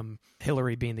about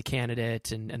Hillary being the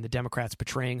candidate and the Democrats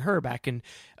betraying her back in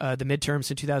the midterms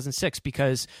in 2006,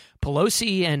 because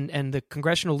Pelosi and the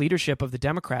congressional leadership of the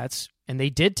Democrats, and they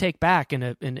did take back in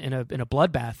a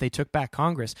bloodbath, they took back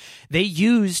Congress. They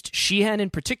used Sheehan in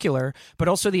particular, but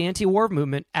also the anti-war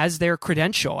movement as their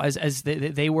credential, as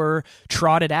they were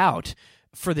trotted out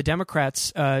for the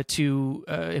Democrats to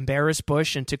embarrass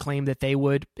Bush and to claim that they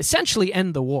would essentially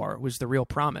end the war, was the real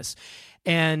promise.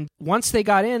 And once they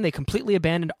got in, they completely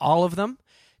abandoned all of them,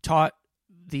 taught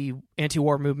the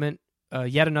anti-war movement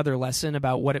yet another lesson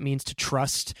about what it means to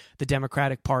trust the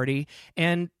Democratic Party,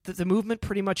 and the movement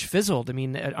pretty much fizzled. I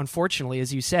mean, unfortunately,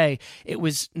 as you say, it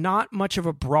was not much of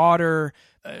a broader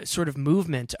sort of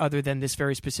movement other than this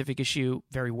very specific issue,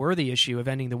 very worthy issue of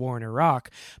ending the war in Iraq.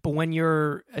 But when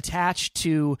you're attached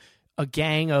to a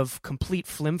gang of complete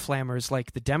flim-flammers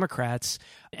like the Democrats,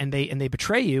 and they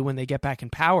betray you when they get back in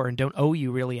power and don't owe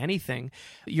you really anything,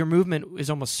 your movement is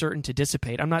almost certain to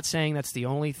dissipate. I'm not saying that's the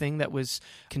only thing that was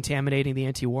contaminating the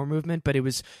anti-war movement, but it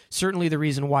was certainly the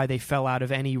reason why they fell out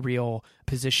of any real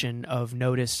position of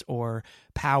notice or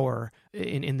power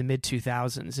in the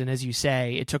mid-2000s. And as you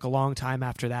say, it took a long time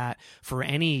after that for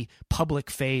any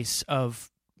public face of,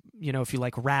 if you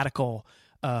like, radical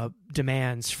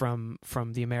demands from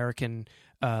the American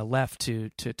left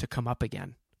to come up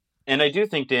again. And I do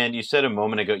think, Dan, you talked a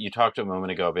moment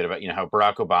ago a bit about, how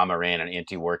Barack Obama ran an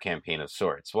anti-war campaign of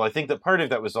sorts. Well, I think that part of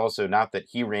that was also not that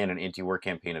he ran an anti-war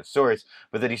campaign of sorts,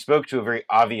 but that he spoke to a very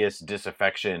obvious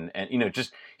disaffection, and,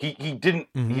 he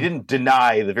didn't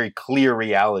deny the very clear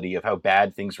reality of how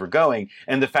bad things were going,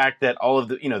 and the fact that all of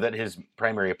the, that his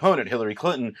primary opponent, Hillary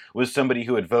Clinton, was somebody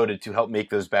who had voted to help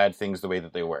make those bad things the way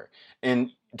that they were.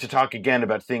 And to talk again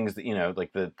about things that,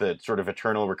 like the sort of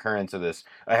eternal recurrence of this,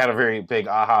 I had a very big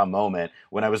aha moment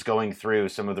when I was going through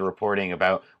some of the reporting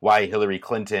about why Hillary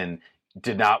Clinton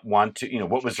did not want to,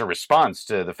 what was her response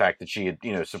to the fact that she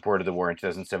had, supported the war in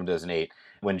 2007, 2008,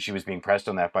 when she was being pressed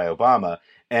on that by Obama.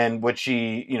 And what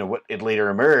she, what it later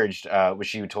emerged, what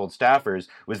she told staffers,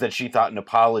 was that she thought an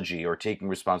apology or taking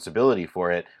responsibility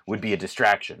for it would be a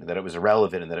distraction, that it was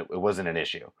irrelevant and that it wasn't an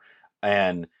issue.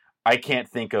 And I can't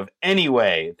think of any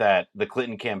way that the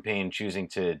Clinton campaign choosing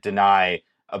to deny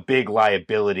a big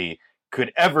liability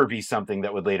could ever be something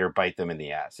that would later bite them in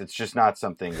the ass. It's just not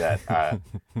something that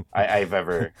I've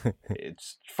ever.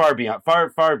 It's far beyond.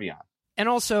 And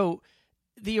also,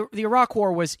 the Iraq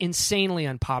War was insanely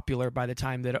unpopular by the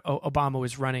time that Obama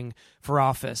was running for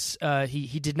office.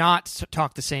 He did not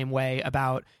talk the same way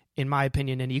about, in my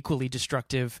opinion, an equally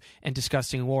destructive and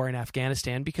disgusting war in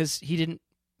Afghanistan, because he didn't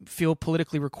feel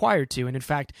politically required to. And in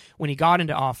fact, when he got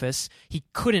into office, he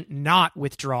couldn't not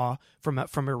withdraw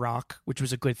from Iraq, which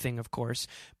was a good thing, of course.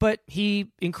 But he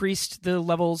increased the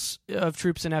levels of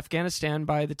troops in Afghanistan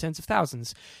by the tens of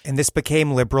thousands. And this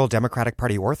became liberal Democratic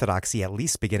Party orthodoxy, at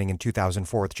least beginning in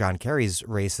 2004 with John Kerry's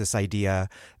race, this idea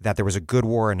that there was a good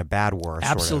war and a bad war.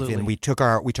 Absolutely. Sort of. And we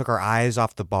took our eyes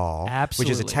off the ball.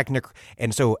 Absolutely. Which is a technical.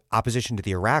 And so opposition to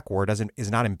the Iraq war is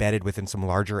not embedded within some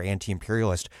larger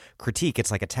anti-imperialist critique.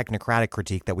 It's like a technocratic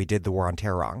critique that we did the war on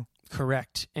terror wrong.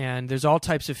 Correct. And there's all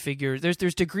types of figures.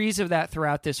 There's degrees of that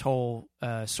throughout this whole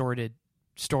sordid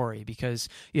story, because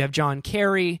you have John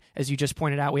Kerry, as you just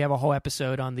pointed out. We have a whole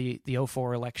episode on the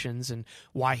 2004 elections and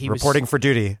why he was reporting for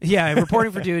duty. Yeah,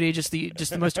 reporting for duty. Just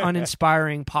the most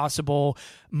uninspiring possible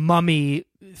mummy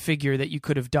figure that you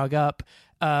could have dug up.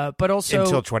 But also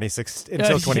until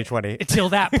 2020. Until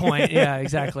that point, yeah,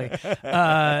 exactly.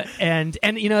 And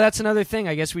that's another thing.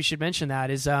 I guess we should mention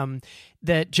that is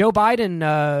that Joe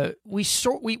Biden.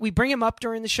 We bring him up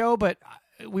during the show, but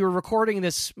we were recording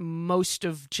this most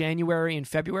of January and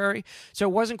February, so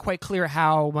it wasn't quite clear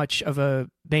how much of a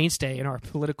mainstay in our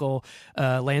political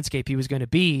landscape he was going to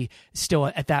be still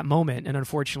at that moment. And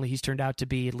unfortunately, he's turned out to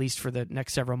be, at least for the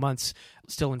next several months,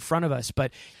 still in front of us.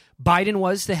 But Biden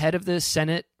was the head of the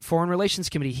Senate Foreign Relations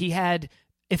Committee. He had,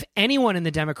 if anyone in the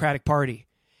Democratic Party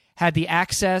had the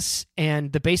access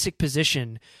and the basic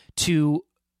position to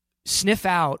sniff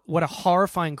out what a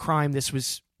horrifying crime this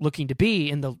was looking to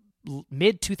be in the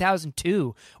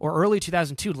mid-2002 or early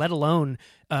 2002, let alone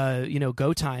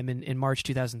go time in March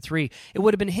 2003, it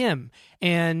would have been him.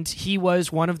 And he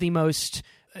was one of the most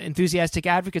enthusiastic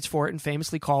advocates for it and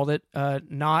famously called it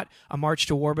not a march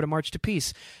to war, but a march to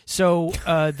peace. So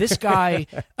this guy...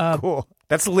 cool.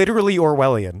 That's literally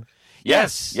Orwellian.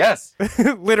 Yes.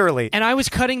 Literally. And I was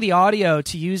cutting the audio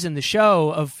to use in the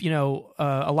show of,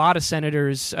 a lot of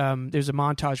senators. There's a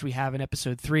montage we have in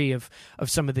episode 3 of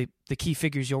some of the key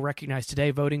figures you'll recognize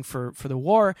today voting for the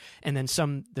war, and then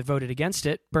some that voted against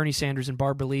it, Bernie Sanders and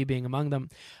Barbara Lee being among them.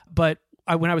 But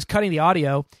when I was cutting the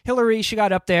audio, Hillary, she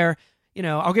got up there.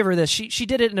 I'll give her this. She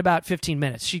did it in about 15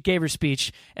 minutes. She gave her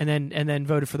speech and then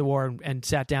voted for the war and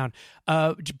sat down.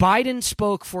 Biden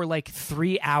spoke for like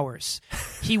 3 hours.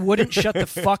 He wouldn't shut the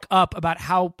fuck up about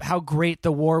how great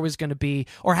the war was going to be,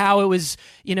 or how it was,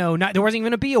 there wasn't even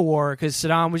going to be a war because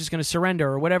Saddam was just going to surrender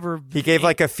or whatever. He gave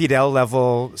like a Fidel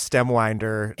level stem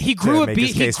winder. He grew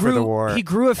for the war. He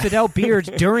grew a Fidel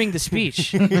beard during the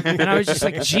speech, and I was just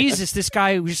like, Jesus, this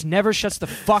guy just never shuts the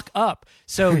fuck up.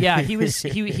 So yeah,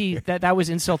 that was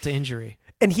insult to injury.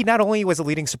 And he not only was a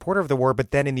leading supporter of the war,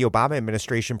 but then in the Obama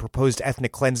administration proposed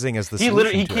ethnic cleansing as the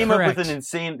solution. He came up with an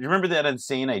insane. Remember that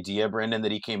insane idea, Brendan,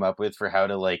 that he came up with for how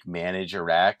to like manage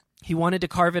Iraq? He wanted to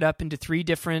carve it up into 3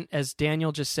 different, as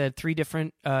Daniel just said, 3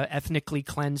 different ethnically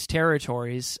cleansed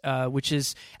territories, which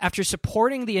is after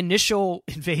supporting the initial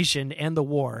invasion and the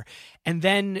war, and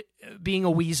then being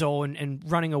a weasel and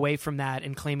running away from that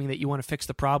and claiming that you want to fix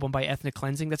the problem by ethnic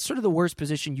cleansing. That's sort of the worst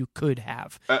position you could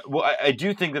have. Well, I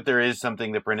do think that there is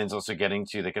something that Brendan's also getting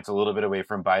to that gets a little bit away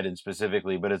from Biden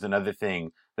specifically, but is another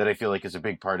thing that I feel like is a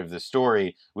big part of this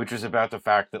story, which was about the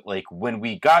fact that like when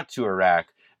we got to Iraq,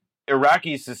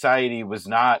 Iraqi society was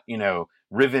not,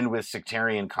 riven with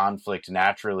sectarian conflict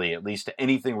naturally, at least to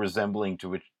anything resembling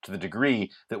to the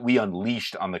degree that we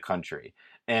unleashed on the country.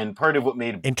 And part of what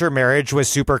made intermarriage was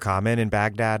super common in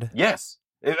Baghdad. Yes.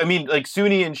 I mean, like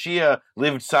Sunni and Shia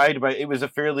lived side by. It was a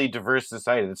fairly diverse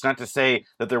society. That's not to say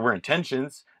that there weren't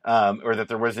tensions or that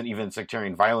there wasn't even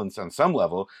sectarian violence on some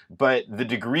level, but the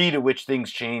degree to which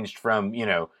things changed from,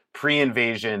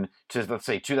 pre-invasion to, let's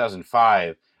say,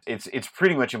 2005, it's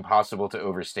pretty much impossible to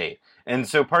overstate. And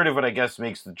so part of what I guess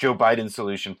makes the Joe Biden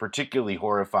solution particularly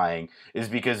horrifying is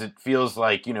because it feels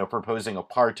like, proposing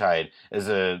apartheid as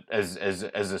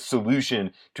a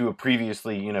solution to a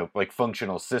previously,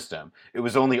 functional system. It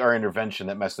was only our intervention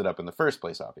that messed it up in the first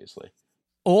place, obviously.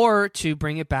 Or to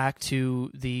bring it back to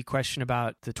the question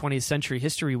about the 20th century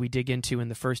history we dig into in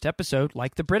the first episode,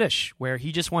 like the British, where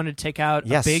he just wanted to take out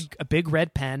a big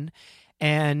red pen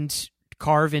and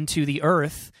carve into the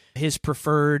earth his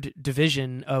preferred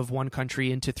division of one country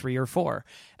into 3 or 4.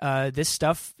 This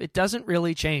stuff, it doesn't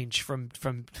really change from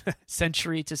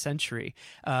century to century,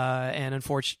 and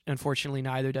unfortunately,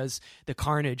 neither does the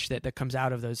carnage that comes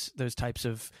out of those types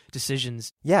of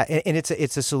decisions. Yeah, and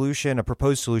it's a solution, a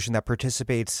proposed solution that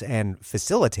participates and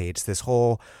facilitates this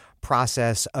whole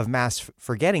process of mass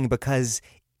forgetting because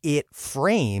it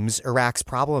frames Iraq's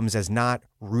problems as not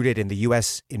rooted in the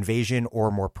U.S. invasion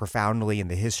or more profoundly in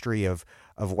the history of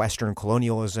Western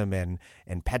colonialism and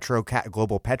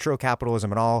global petrocapitalism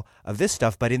and all of this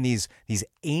stuff, but in these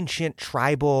ancient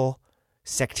tribal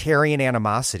sectarian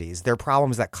animosities. They're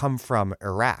problems that come from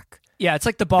Iraq. Yeah, it's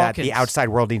like the Balkans. That the outside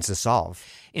world needs to solve.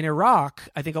 In Iraq,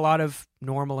 I think a lot of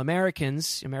normal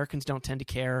Americans don't tend to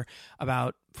care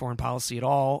about foreign policy at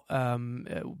all,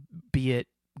 be it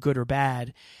good or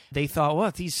bad. They thought, well,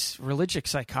 these religious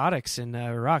psychotics in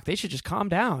Iraq, they should just calm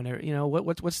down. Or,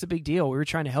 what's the big deal? We were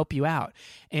trying to help you out.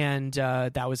 And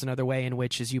that was another way in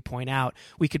which, as you point out,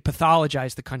 we could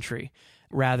pathologize the country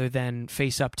rather than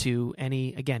face up to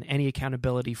any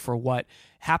accountability for what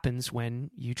happens when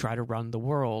you try to run the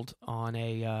world on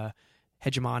a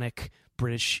hegemonic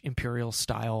British imperial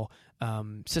style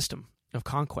system of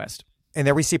conquest. And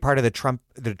there we see part of the Trump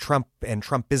and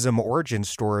Trumpism origin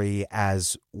story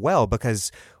as well,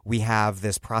 because we have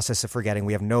this process of forgetting.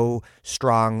 We have no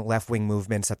strong left-wing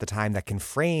movements at the time that can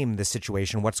frame the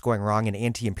situation, what's going wrong in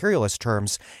anti-imperialist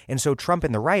terms. And so Trump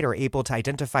and the right are able to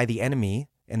identify the enemy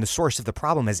and the source of the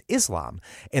problem as Islam,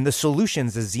 and the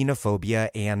solutions as xenophobia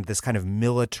and this kind of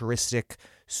militaristic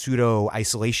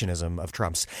pseudo-isolationism of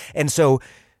Trump's. And so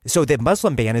the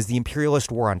Muslim ban is the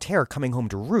imperialist war on terror coming home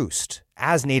to roost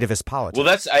as nativist politics. Well,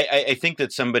 that's I think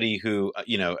that somebody who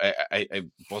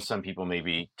some people may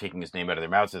be taking his name out of their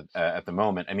mouths at the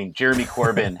moment. I mean, Jeremy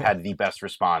Corbyn had the best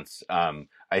response,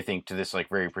 I think, to this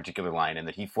very particular line, and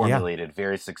that he formulated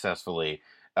very successfully,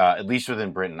 at least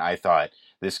within Britain, I thought,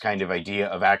 this kind of idea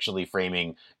of actually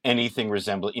framing anything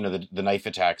resembling, the knife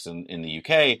attacks in the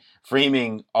UK,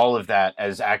 framing all of that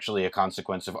as actually a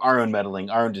consequence of our own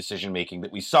meddling, our own decision-making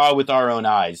that we saw with our own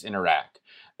eyes in Iraq.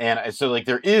 And so,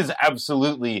 there is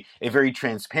absolutely a very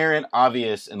transparent,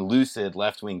 obvious, and lucid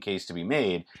left-wing case to be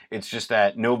made. It's just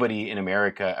that nobody in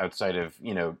America outside of,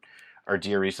 our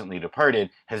dear recently departed,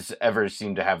 has ever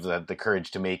seemed to have the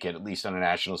courage to make it, at least on a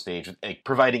national stage,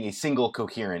 providing a single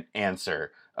coherent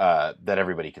answer that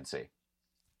everybody can see.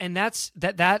 And that's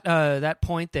that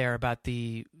point there about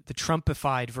the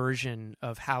Trumpified version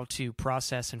of how to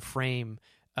process and frame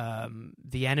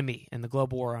the enemy and the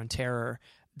global war on terror.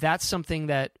 That's something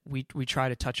that we try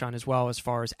to touch on as well, as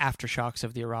far as aftershocks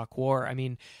of the Iraq War. I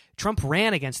mean, Trump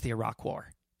ran against the Iraq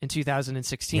War in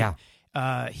 2016. Yeah.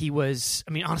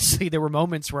 Honestly, there were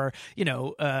moments where,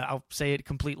 I'll say it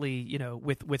completely,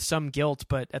 with some guilt,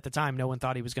 but at the time, no one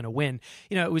thought he was going to win.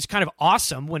 It was kind of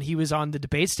awesome when he was on the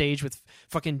debate stage with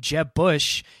fucking Jeb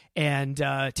Bush and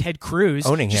Ted Cruz.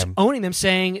 Owning them,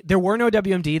 saying there were no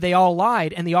WMD, they all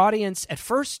lied. And the audience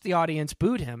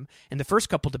booed him in the first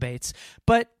couple debates,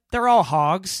 but they're all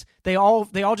hogs. They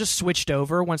all just switched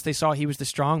over once they saw he was the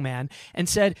strong man and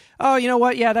said, "Oh, you know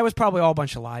what? Yeah, that was probably all a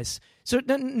bunch of lies." So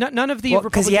none of the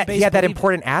because he had that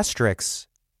important asterisk.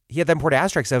 He had that important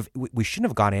asterisk of we shouldn't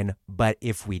have gone in, but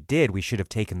if we did, we should have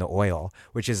taken the oil,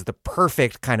 which is the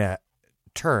perfect kind of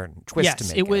twist to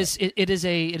make. It is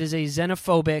a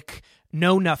xenophobic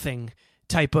know nothing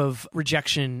type of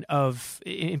rejection of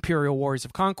imperial wars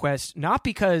of conquest, not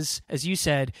because, as you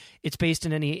said, it's based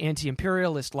in any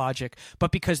anti-imperialist logic,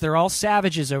 but because they're all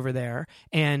savages over there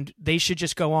and they should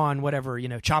just go on whatever,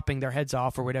 chopping their heads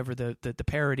off or whatever the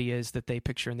parody is that they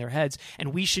picture in their heads,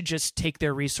 and we should just take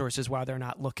their resources while they're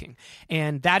not looking.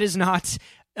 And that is not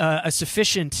a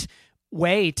sufficient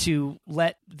way to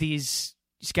let these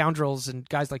scoundrels and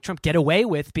guys like Trump get away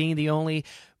with being the only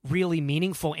really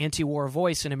meaningful anti-war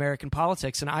voice in American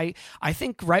politics. And I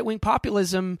think right-wing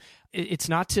populism, it's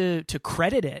not to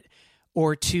credit it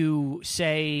or to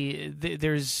say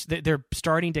they're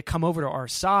starting to come over to our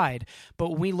side.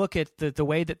 But when we look at the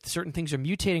way that certain things are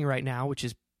mutating right now, which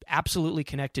is absolutely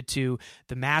connected to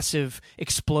the massive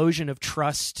explosion of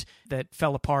trust that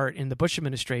fell apart in the Bush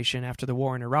administration after the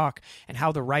war in Iraq, and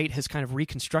how the right has kind of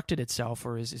reconstructed itself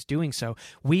or is doing so.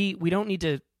 We don't need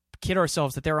to kid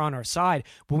ourselves that they're on our side,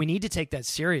 but we need to take that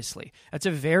seriously. That's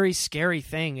a very scary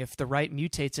thing if the right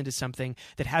mutates into something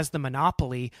that has the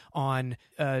monopoly on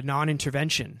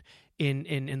non-intervention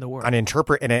in the world, on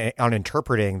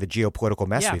interpreting the geopolitical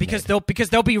mess. Yeah, we've because made.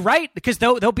 they'll be right because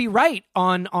they'll be right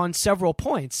on several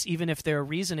points, even if their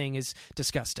reasoning is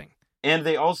disgusting. And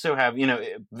they also have,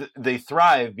 they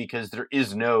thrive because there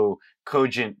is no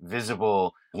cogent,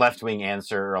 visible left-wing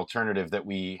answer or alternative that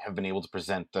we have been able to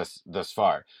present thus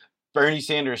far. Bernie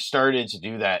Sanders started to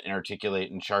do that and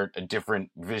articulate and chart a different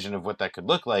vision of what that could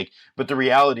look like. But the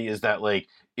reality is that,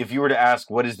 if you were to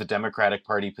ask what is the Democratic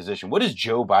Party position, what is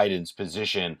Joe Biden's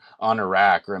position on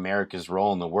Iraq or America's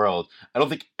role in the world, I don't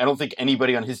think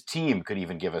anybody on his team could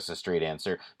even give us a straight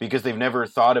answer because they've never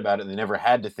thought about it. They never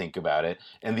had to think about it.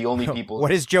 And the only people...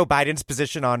 What is Joe Biden's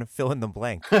position on fill in the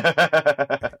blank?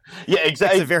 Yeah,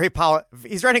 exactly.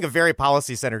 He's running a very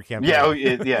policy-centered campaign.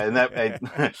 Yeah,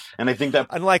 and I think that...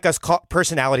 Unlike us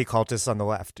personality cultists on the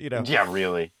left, Yeah,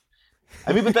 really.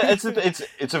 I mean, but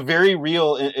it's a very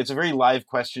real, it's a very live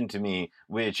question to me,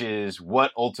 which is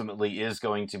what ultimately is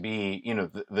going to be,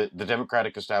 the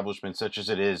Democratic establishment, such as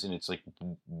it is in its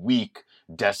weak,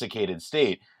 desiccated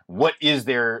state. What is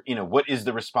what is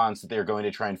the response that they're going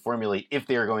to try and formulate if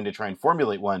they are going to try and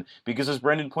formulate one? Because as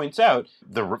Brendan points out,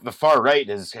 the far right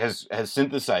has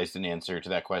synthesized an answer to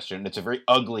that question. It's a very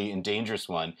ugly and dangerous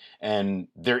one. And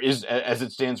there is, as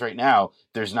it stands right now,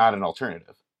 there's not an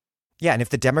alternative. Yeah, and if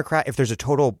there's a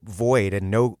total void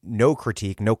and no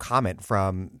critique, no comment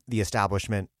from the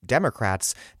establishment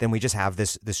Democrats, then we just have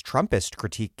this Trumpist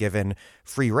critique given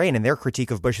free rein. And their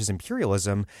critique of Bush's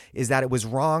imperialism is that it was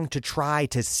wrong to try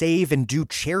to save and do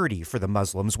charity for the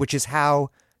Muslims, which is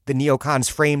how the neocons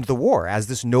framed the war, as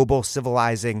this noble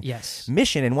civilizing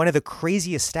mission. And one of the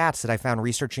craziest stats that I found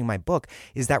researching my book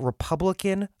is that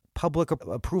Republican public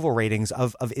approval ratings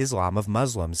of Islam, of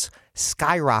Muslims,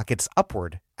 skyrockets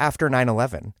upward after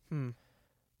 9/11.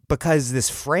 Because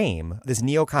this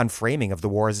neocon framing of the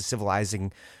war as a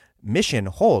civilizing mission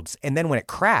holds. And then when it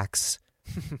cracks,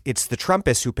 it's the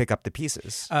Trumpists who pick up the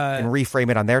pieces and reframe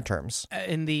it on their terms.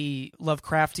 In the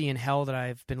Lovecraftian hell that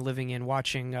I've been living in,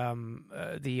 watching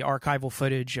the archival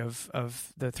footage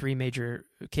of the three major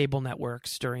cable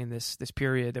networks during this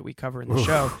period that we cover in the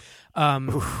show,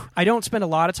 I don't spend a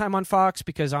lot of time on Fox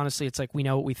because honestly, it's we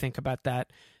know what we think about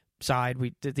that side.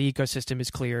 The ecosystem is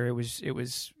clear. It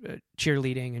was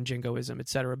cheerleading and jingoism,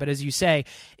 etc. But as you say,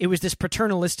 it was this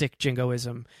paternalistic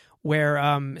jingoism where,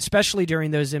 especially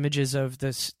during those images of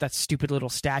that stupid little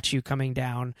statue coming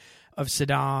down of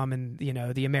Saddam and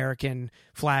the American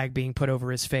flag being put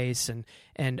over his face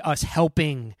and us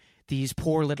helping these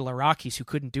poor little Iraqis who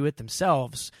couldn't do it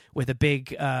themselves with a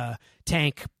big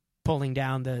tank pulling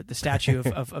down the statue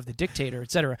of the dictator,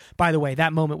 etc. By the way,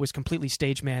 that moment was completely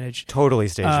stage managed, totally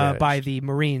stage managed by the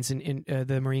Marines in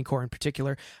the Marine Corps in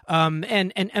particular,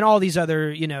 and all these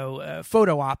other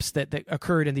photo ops that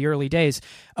occurred in the early days.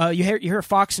 You hear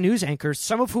Fox News anchors,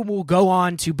 some of whom will go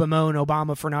on to bemoan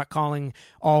Obama for not calling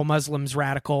all Muslims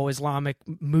radical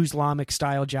Muslimic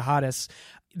style jihadists.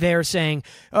 They're saying,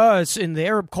 it's in the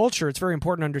Arab culture, it's very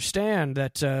important to understand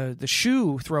that the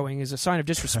shoe throwing is a sign of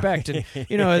disrespect. And,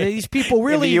 these people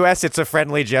really... In the U.S., it's a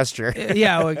friendly gesture.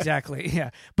 Yeah, well, exactly. Yeah.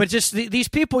 But just these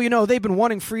people, they've been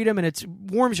wanting freedom, and it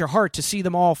warms your heart to see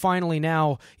them all finally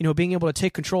now, being able to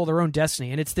take control of their own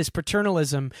destiny. And it's this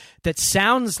paternalism that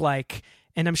sounds like...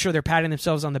 And I'm sure they're patting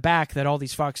themselves on the back that all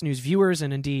these Fox News viewers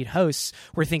and indeed hosts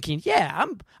were thinking, yeah,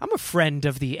 I'm a friend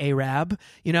of the Arab.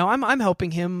 I'm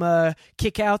helping him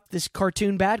kick out this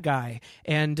cartoon bad guy,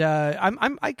 and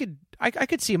I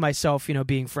could see myself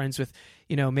being friends with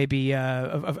maybe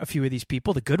a few of these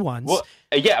people, the good ones. Well,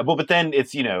 yeah, but then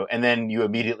it's and then you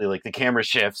immediately the camera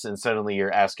shifts and suddenly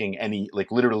you're asking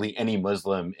literally any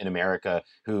Muslim in America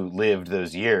who lived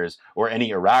those years, or any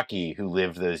Iraqi who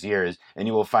lived those years, and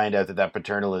you will find out that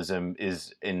paternalism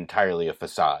is entirely a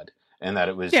facade. And that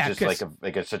it was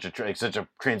such a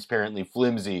transparently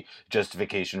flimsy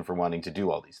justification for wanting to do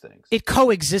all these things. It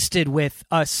coexisted with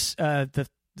us,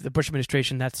 the Bush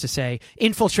administration, that's to say,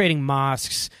 infiltrating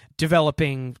mosques,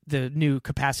 developing the new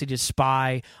capacity to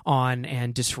spy on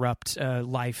and disrupt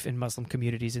life in Muslim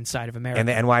communities inside of America. And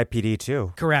the NYPD,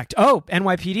 too. Correct. Oh,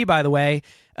 NYPD, by the way,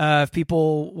 if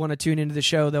people want to tune into the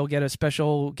show, they'll get a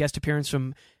special guest appearance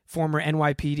from former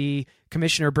NYPD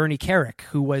Commissioner Bernie Kerik,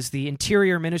 who was the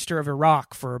Interior Minister of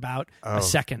Iraq for about a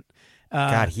second.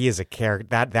 God, he is a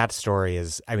character. That story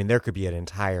is, there could be an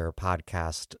entire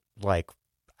podcast,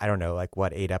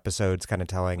 8 episodes kind of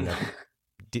telling,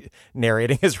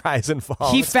 narrating his rise and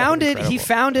fall. He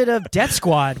founded a death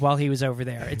squad while he was over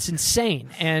there. It's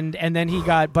insane. And then he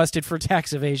got busted for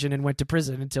tax evasion and went to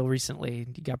prison until recently.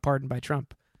 He got pardoned by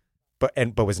Trump.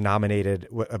 But was nominated.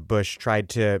 Bush tried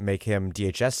to make him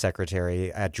DHS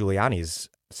secretary at Giuliani's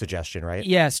suggestion, right?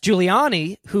 Yes,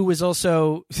 Giuliani, who was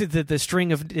also the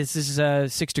string of this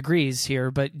is 6 degrees here,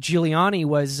 but Giuliani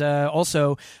was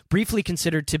also briefly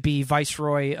considered to be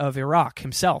viceroy of Iraq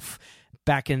himself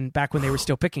back when they were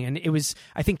still picking. And it was,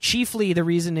 I think, chiefly the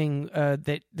reasoning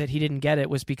that he didn't get it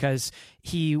was because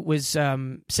he was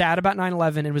sad about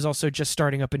 9/11 and was also just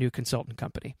starting up a new consultant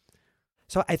company.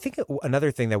 So I think another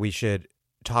thing that we should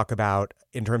talk about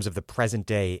in terms of the present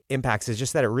day impacts is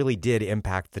just that it really did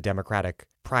impact the Democratic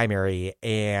primary,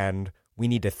 and we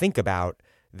need to think about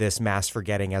this mass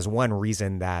forgetting as one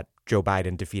reason that Joe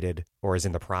Biden defeated, or is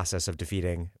in the process of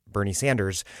defeating, Bernie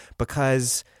Sanders,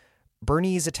 because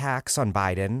Bernie's attacks on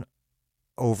Biden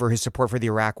over his support for the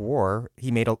Iraq War,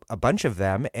 he made a bunch of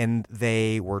them, and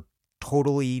they were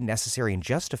totally necessary and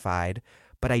justified,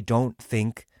 but I don't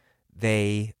think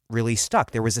they really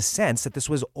stuck. There was a sense that this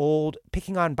was old,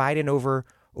 picking on Biden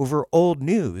over old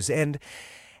news. And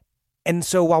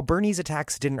so while Bernie's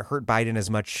attacks didn't hurt Biden as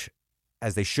much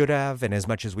as they should have and as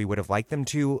much as we would have liked them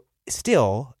to,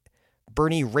 still,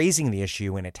 Bernie raising the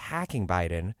issue and attacking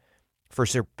Biden for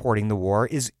supporting the war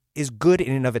is good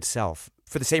in and of itself,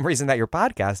 for the same reason that your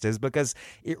podcast is, because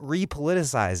it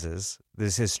repoliticizes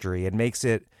this history and makes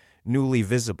it newly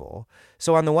visible.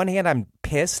 So on the one hand, I'm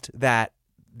pissed that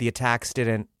the attacks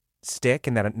didn't stick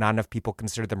and that not enough people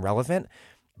considered them relevant.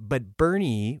 But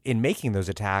Bernie, in making those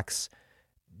attacks,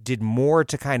 did more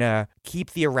to kind of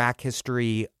keep the Iraq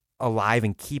history alive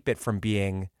and keep it from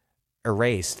being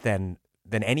erased than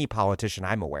any politician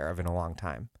I'm aware of in a long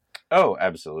time. Oh,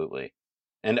 absolutely.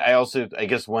 And I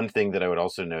guess one thing that I would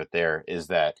also note there is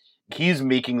that he's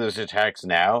making those attacks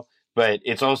now, but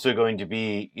it's also going to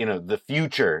be, the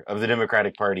future of the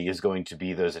Democratic Party is going to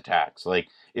be those attacks.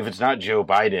 If it's not Joe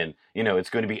Biden, it's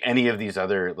going to be any of these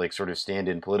other sort of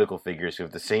stand-in political figures who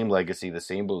have the same legacy, the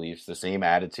same beliefs, the same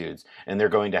attitudes, and they're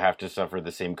going to have to suffer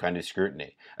the same kind of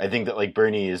scrutiny. I think that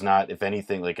Bernie is not, if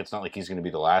anything, it's not like he's going to be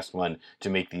the last one to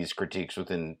make these critiques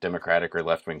within Democratic or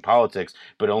left-wing politics,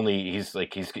 but only he's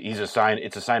a sign.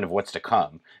 It's a sign of what's to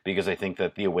come, because I think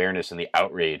that the awareness and the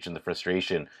outrage and the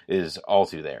frustration is all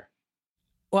through there.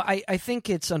 Well, I think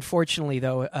it's unfortunately,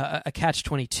 though, a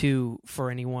catch-22 for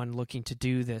anyone looking to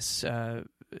do this,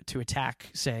 to attack,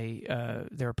 say,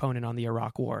 their opponent on the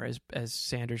Iraq War, as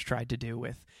Sanders tried to do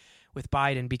with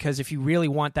Biden. Because if you really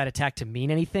want that attack to mean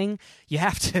anything, you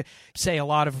have to say a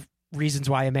lot of reasons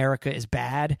why America is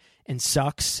bad and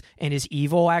sucks and is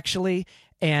evil, actually.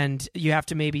 And you have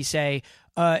to maybe say,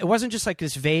 It wasn't just like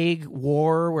this vague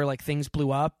war where like things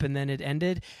blew up and then it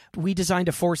ended. We designed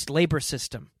a forced labor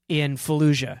system in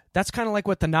Fallujah. That's kind of like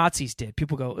what the Nazis did.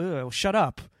 People go, "Oh, shut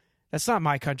up. That's not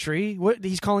my country. What,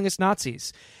 he's calling us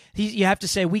Nazis." You have to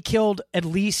say we killed at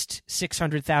least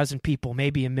 600,000 people,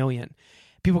 maybe 1 million.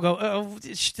 People go, "Oh,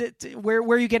 where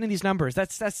are you getting these numbers?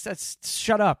 That's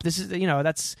shut up. This is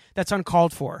that's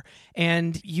uncalled for."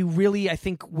 And you really, I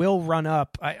think, will run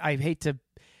up. I'd hate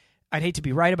to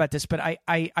be right about this, but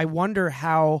I wonder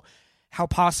how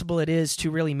possible it is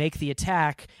to really make the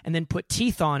attack and then put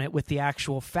teeth on it with the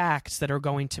actual facts that are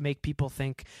going to make people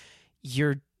think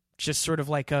you're just sort of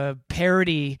like a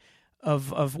parody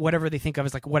of whatever they think of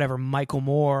as like whatever Michael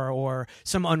Moore or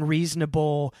some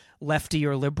unreasonable lefty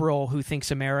or liberal who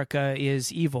thinks America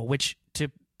is evil, which,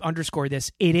 to underscore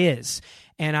this, it is.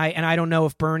 And I don't know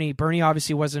if Bernie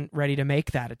obviously wasn't ready to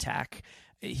make that attack.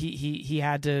 He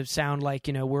had to sound like,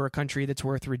 we're a country that's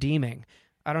worth redeeming.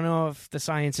 I don't know if the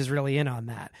science is really in on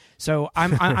that. So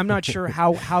I'm not sure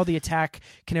how the attack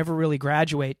can ever really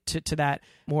graduate to that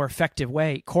more effective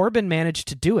way. Corbyn managed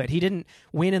to do it. He didn't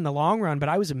win in the long run, but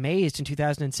I was amazed in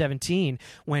 2017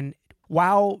 when,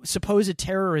 while supposed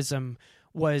terrorism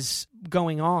was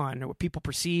going on, or what people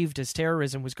perceived as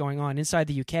terrorism was going on inside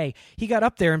the UK, he got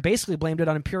up there and basically blamed it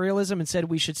on imperialism and said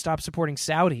we should stop supporting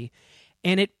Saudi,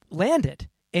 and it landed.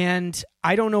 And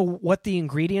I don't know what the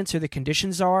ingredients or the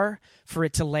conditions are for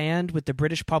it to land with the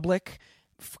British public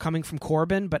coming from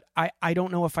Corbyn, but I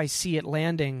don't know if I see it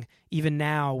landing even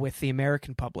now with the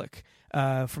American public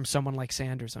from someone like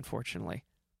Sanders, unfortunately.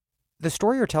 The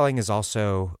story you're telling is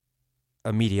also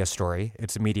a media story.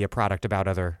 It's a media product about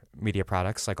other media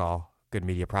products, like all good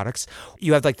media products.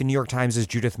 You have like the New York Times'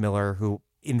 Judith Miller, who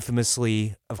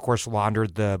infamously, of course,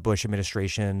 laundered the Bush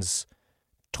administration's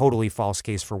totally false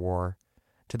case for war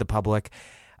to the public.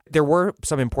 There were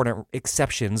some important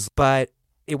exceptions, but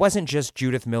it wasn't just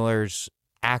Judith Miller's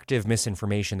active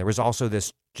misinformation. There was also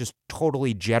this just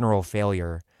totally general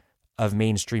failure of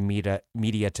mainstream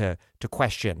media to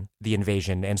question the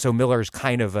invasion. And so Miller's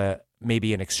kind of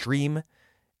maybe an extreme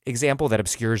example that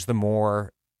obscures the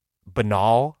more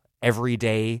banal,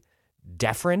 everyday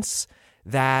deference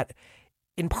that,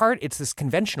 in part, it's this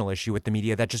conventional issue with the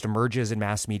media that just emerges in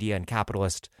mass media and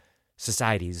capitalist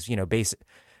societies,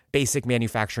 basic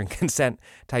manufacturing consent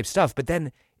type stuff. But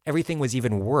then everything was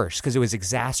even worse because it was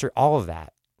all of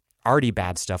that already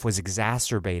bad stuff was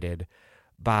exacerbated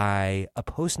by a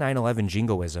post 9/11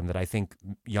 jingoism that I think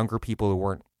younger people who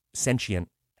weren't sentient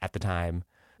at the time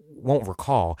won't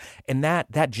recall. And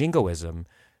that jingoism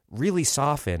really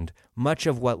softened much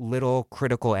of what little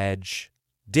critical edge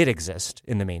did exist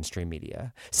in the mainstream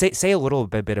media. Say a little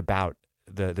bit about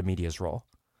the media's role.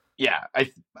 Yeah,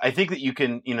 I think that you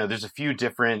can, there's a few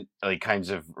different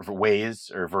kinds of ways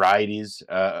or varieties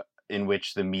in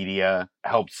which the media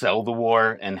helped sell the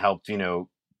war and helped,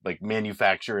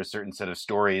 manufacture a certain set of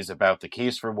stories about the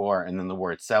case for war and then the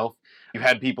war itself. You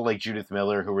had people like Judith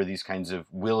Miller who were these kinds of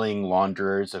willing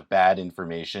launderers of bad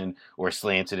information or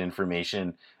slanted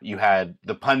information. You had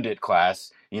the pundit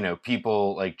class,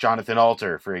 people like Jonathan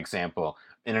Alter, for example.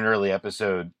 In an early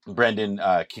episode, Brendan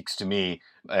kicks to me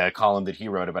a column that he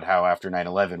wrote about how after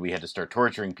 9/11 we had to start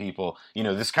torturing people.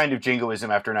 This kind of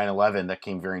jingoism after 9/11 that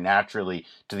came very naturally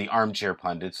to the armchair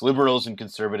pundits, liberals and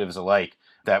conservatives alike,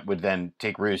 that would then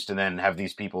take roost and then have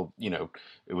these people,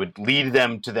 it would lead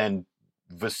them to then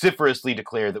vociferously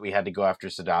declare that we had to go after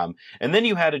Saddam. And then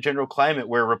you had a general climate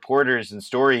where reporters and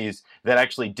stories that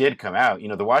actually did come out,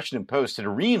 the Washington Post had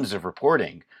reams of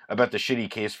reporting about the shitty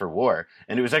case for war.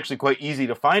 And it was actually quite easy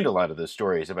to find a lot of those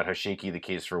stories about how shaky the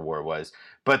case for war was,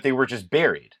 but they were just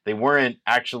buried. They weren't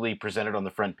actually presented on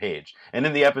the front page. And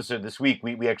in the episode this week,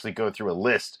 we actually go through a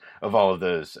list of all of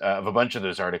those, of a bunch of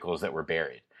those articles that were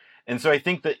buried. And so I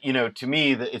think that, to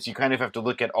me, that it's, you kind of have to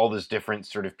look at all those different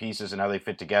sort of pieces and how they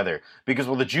fit together. Because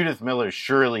while the Judith Millers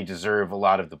surely deserve a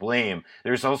lot of the blame,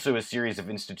 there's also a series of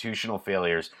institutional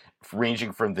failures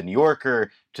ranging from the New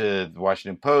Yorker to the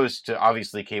Washington Post to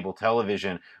obviously cable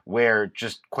television, where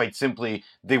just quite simply,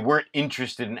 they weren't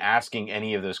interested in asking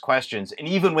any of those questions. And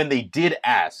even when they did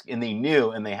ask and they knew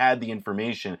and they had the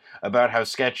information about how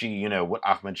sketchy, what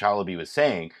Ahmad Chalabi was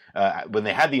saying, when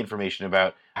they had the information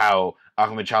about how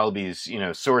Ahmad Chalabi's,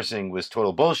 sourcing was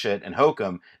total bullshit and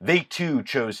hokum, they too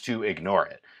chose to ignore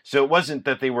it. So it wasn't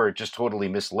that they were just totally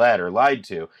misled or lied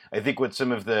to. I think what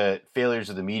some of the failures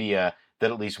of the media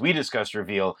that at least we discussed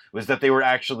reveal was that they were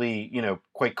actually,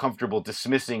 quite comfortable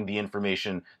dismissing the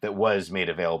information that was made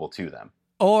available to them.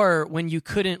 Or when you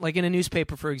couldn't, like in a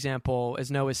newspaper, for example, as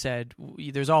Noah said,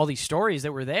 there's all these stories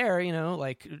that were there,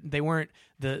 like they weren't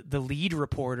the lead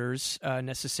reporters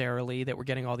necessarily that were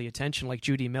getting all the attention, like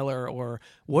Judy Miller or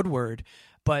Woodward.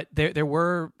 But there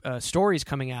were stories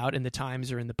coming out in the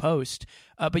Times or in the Post,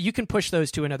 but you can push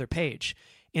those to another page.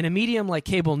 In a medium like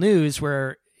cable news,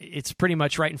 where it's pretty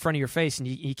much right in front of your face and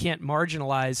you can't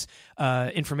marginalize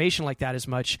information like that as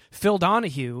much, Phil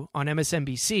Donahue on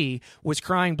MSNBC was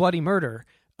crying bloody murder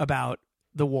about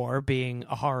the war being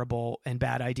a horrible and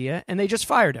bad idea, and they just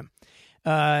fired him.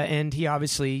 And he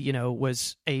obviously,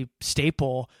 was a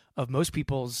staple of most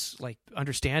people's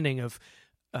understanding of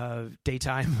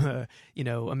daytime,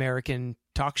 American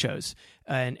talk shows,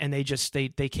 and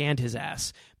they canned his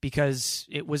ass because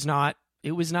he wasn't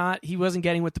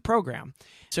getting with the program.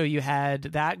 So you had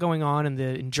that going on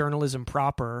in journalism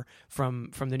proper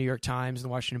from the New York Times and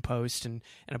the Washington Post and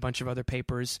a bunch of other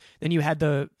papers. Then you had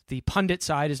the pundit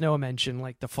side, as Noah mentioned,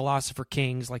 like the philosopher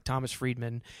kings like Thomas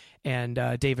Friedman and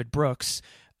David Brooks.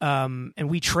 And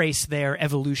we trace their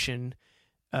evolution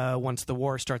once the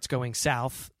war starts going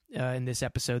south. In this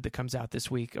episode that comes out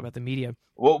this week about the media.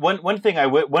 Well, one thing I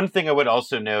would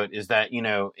also note is that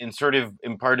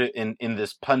in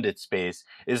this pundit space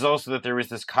is also that there was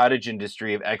this cottage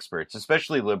industry of experts,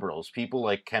 especially liberals, people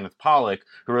like Kenneth Pollock,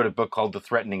 who wrote a book called The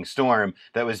Threatening Storm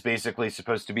that was basically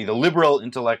supposed to be the liberal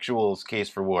intellectuals' case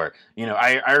for war.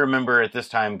 I remember at this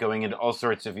time going into all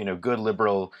sorts of good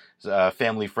liberal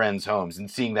family friends' homes and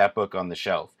seeing that book on the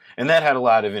shelf. And that had a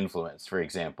lot of influence. For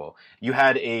example, you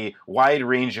had a wide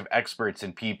range of experts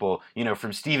and people,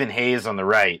 from Stephen Hayes on the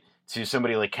right to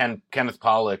somebody like Kenneth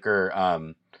Pollock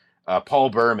or Paul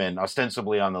Berman,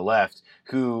 ostensibly on the left,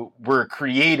 who were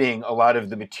creating a lot of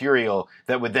the material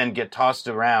that would then get tossed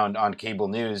around on cable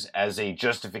news as a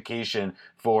justification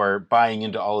for buying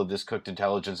into all of this cooked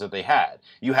intelligence that they had.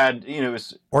 You had,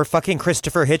 or fucking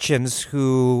Christopher Hitchens,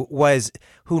 who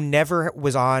never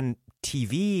was on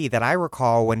TV that I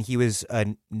recall when he was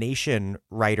a Nation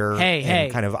writer.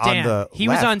 Hey, kind of Dan, on the he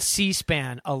left. was on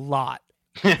C-SPAN a lot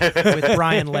with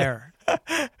Brian Lehrer.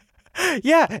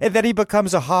 Yeah, and then he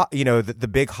becomes a hawk, the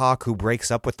big hawk who breaks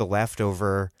up with the left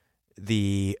over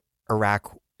the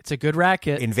Iraq. It's a good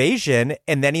racket invasion,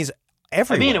 and then he's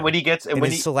everywhere. I mean, and when he gets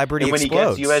his celebrity when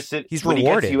explodes, he gets he's when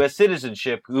rewarded. He gets U.S.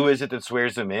 citizenship, who is it that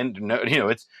swears him in? No,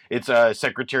 it's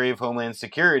Secretary of Homeland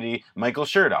Security Michael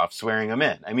Chertoff swearing him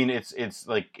in. I mean, it's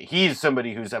like he's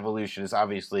somebody whose evolution is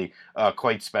obviously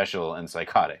quite special and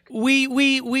psychotic.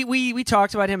 We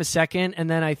talked about him a second, and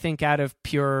then I think out of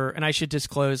pure, and I should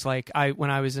disclose,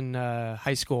 when I was in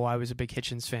high school, I was a big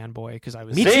Hitchens fanboy because I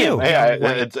was me too.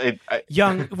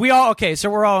 Young. We all okay, so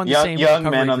we're all in the same young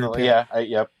men on group the here.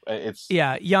 Yep.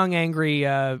 Young, angry,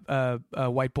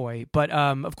 white boy. But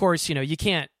of course, you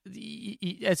can't.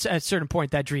 At a certain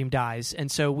point, that dream dies,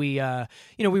 and so we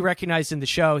recognized in the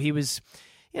show he was,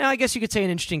 I guess you could say an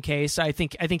interesting case. I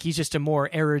think he's just a more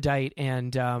erudite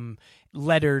and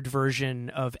lettered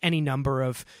version of any number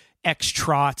of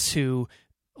ex-trots who,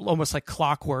 almost like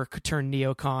clockwork, turned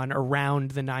neocon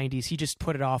around the 90s. He just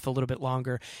put it off a little bit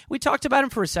longer. We talked about him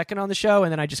for a second on the show,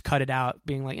 and then I just cut it out,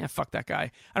 being like, fuck that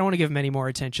guy. I don't want to give him any more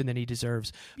attention than he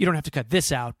deserves. You don't have to cut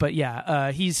this out, but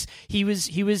yeah, he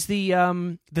was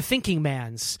the thinking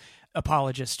man's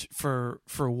apologist for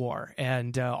war,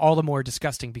 and all the more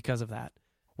disgusting because of that.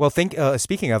 Well,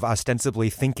 speaking of ostensibly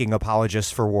thinking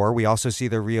apologists for war, we also see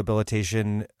the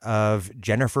rehabilitation of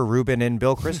Jennifer Rubin and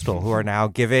Bill Kristol, who are now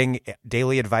giving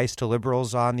daily advice to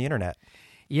liberals on the internet.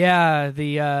 Yeah,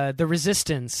 the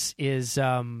resistance is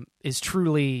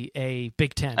truly a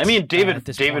big tent. I mean,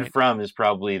 David Frum is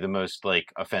probably the most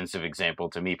offensive example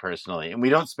to me personally, and we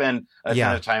don't spend a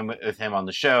ton of time with him on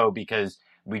the show because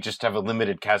we just have a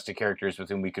limited cast of characters with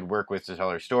whom we could work with to tell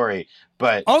our story.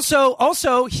 But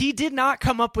also, he did not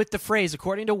come up with the phrase,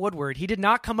 according to Woodward, he did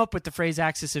not come up with the phrase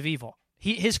axis of evil.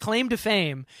 His claim to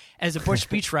fame as a Bush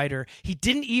speechwriter,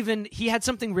 he had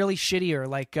something really shittier,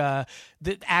 like the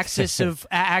axis of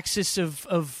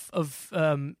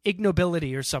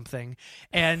ignobility or something,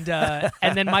 and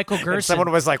then Michael Gerson.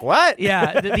 Someone was like, "What?"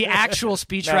 Yeah, the actual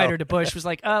speechwriter to Bush was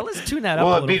like, "Let's tune that up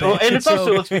a little bit." And it's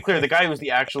also, let's be clear, the guy who was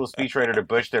the actual speechwriter to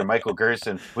Bush there, Michael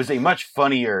Gerson, was a much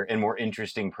funnier and more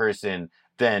interesting person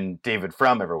than David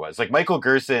Frum ever was. Like Michael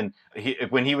Gerson,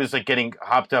 when he was getting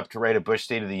hopped up to write a Bush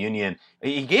State of the Union,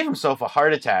 he gave himself a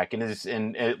heart attack in his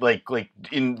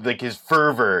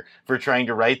fervor for trying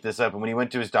to write this up. And when he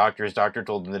went to his doctor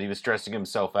told him that he was stressing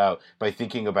himself out by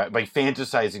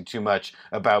fantasizing too much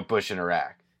about Bush and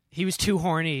Iraq. He was too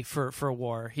horny for a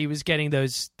war. He was getting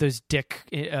those dick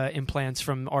implants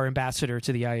from our ambassador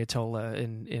to the Ayatollah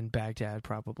in Baghdad,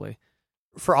 probably.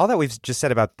 For all that we've just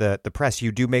said about the press,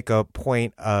 you do make a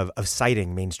point of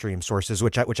citing mainstream sources,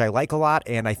 which I like a lot,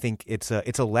 and I think it's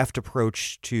a left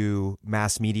approach to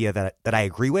mass media that I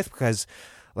agree with, because,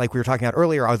 like we were talking about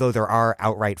earlier, although there are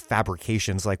outright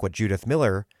fabrications like what Judith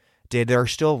Miller did, there are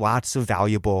still lots of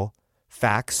valuable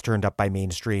facts turned up by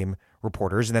mainstream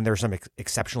reporters, and then there's some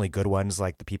exceptionally good ones,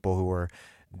 like the people who were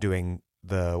doing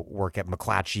the work at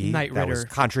McClatchy that was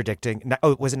contradicting.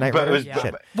 Oh, was it Knight Ridder?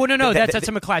 Yeah. Well, no, that's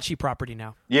a McClatchy property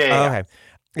now. Yeah.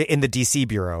 Okay. In the DC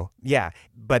bureau, yeah,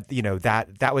 but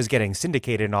that was getting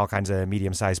syndicated in all kinds of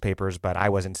medium-sized papers, but I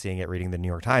wasn't seeing it reading the New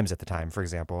York Times at the time, for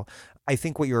example. I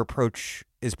think what your approach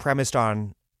is premised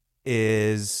on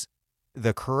is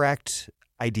the correct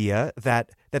idea that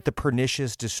the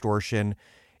pernicious distortion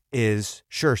is,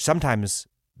 sure, sometimes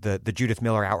the Judith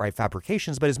Miller outright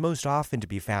fabrications, but is most often to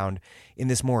be found in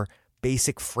this more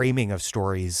basic framing of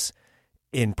stories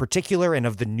in particular, and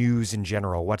of the news in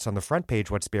general. What's on the front page,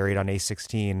 what's buried on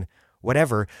A16,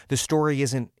 whatever. The story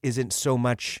isn't so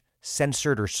much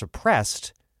censored or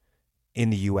suppressed in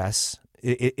the U.S.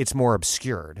 It's more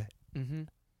obscured. Mm-hmm.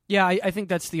 Yeah, I think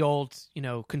that's the old,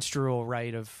 construal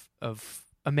right of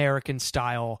American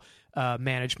style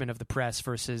management of the press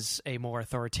versus a more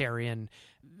authoritarian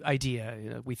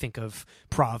idea. We think of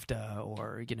Pravda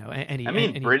or any.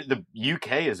 The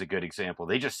UK is a good example.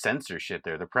 They just censor shit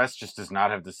there. The press just does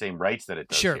not have the same rights that it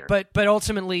does here. But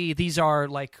ultimately these are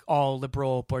like all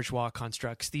liberal bourgeois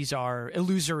constructs. These are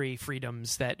illusory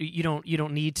freedoms that you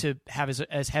don't need to have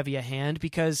as heavy a hand,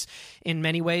 because in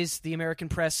many ways the American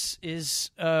press is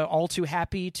all too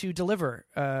happy to deliver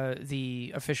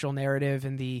the official narrative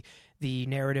and the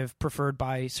narrative preferred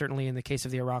by, certainly in the case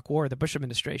of the Iraq War, the Bush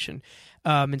administration.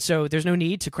 And so there's no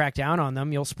need to crack down on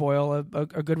them. You'll spoil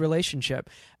a good relationship.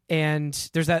 And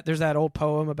there's that old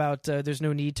poem about there's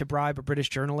no need to bribe a British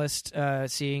journalist,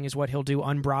 seeing as what he'll do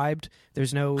unbribed.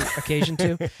 There's no occasion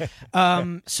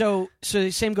to. So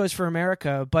the same goes for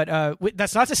America. But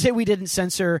that's not to say we didn't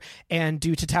censor and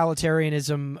do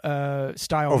totalitarianism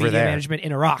style over media there. management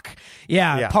in Iraq.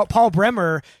 Yeah. Paul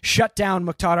Bremer shut down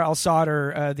Muqtada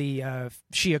al-Sadr, the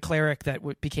Shia cleric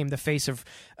that became the face of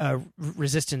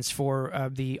resistance for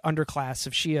the underclass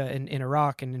of Shia in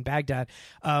Iraq and in Baghdad.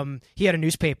 He had a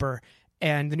newspaper,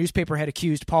 and the newspaper had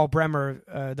accused Paul Bremer,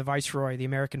 the viceroy, the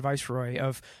American viceroy,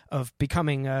 of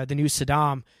becoming the new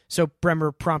Saddam. So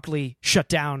Bremer promptly shut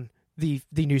down the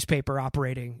newspaper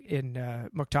operating in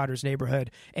Muqtada's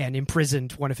neighborhood and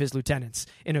imprisoned one of his lieutenants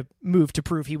in a move to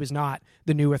prove he was not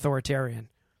the new authoritarian.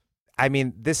 I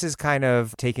mean, this is kind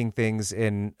of taking things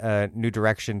in a new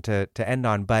direction to end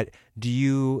on, but do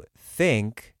you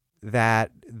think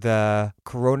that the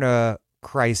corona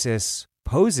crisis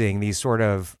posing these sort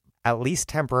of, at least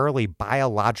temporarily,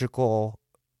 biological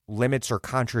limits or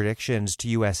contradictions to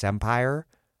U.S. empire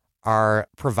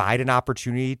provide an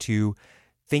opportunity to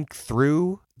think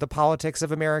through the politics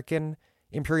of American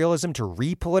imperialism, to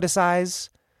repoliticize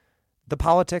the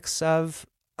politics of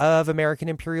American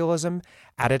imperialism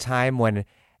at a time when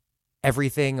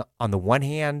everything on the one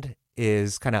hand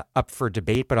is kind of up for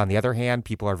debate, but on the other hand,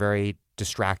 people are very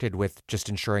distracted with just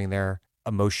ensuring their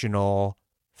emotional,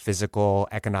 physical,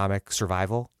 economic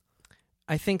survival?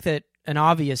 I think that an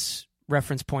obvious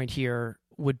reference point here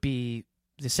would be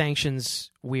the sanctions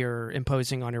we're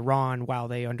imposing on Iran while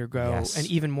they undergo an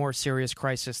even more serious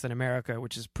crisis than America,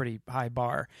 which is a pretty high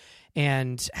bar,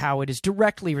 and how it is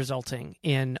directly resulting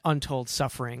in untold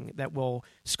suffering that will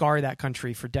scar that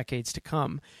country for decades to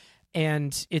come.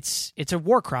 And it's a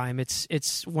war crime.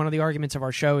 It's one of the arguments of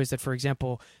our show is that, for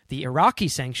example, the Iraqi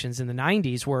sanctions in the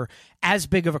 90s were as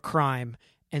big of a crime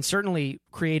and certainly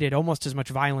created almost as much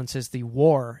violence as the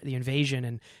war, the invasion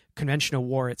and conventional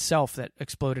war itself that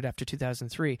exploded after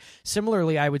 2003.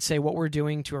 Similarly, I would say what we're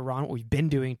doing to Iran, what we've been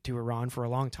doing to Iran for a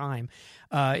long time,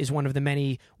 is one of the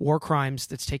many war crimes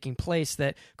that's taking place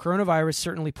that coronavirus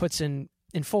certainly puts in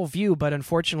full view. But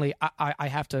unfortunately, I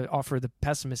have to offer the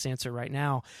pessimist answer right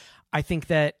now. I think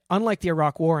that unlike the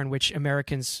Iraq War, in which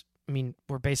Americans,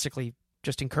 were basically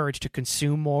just encouraged to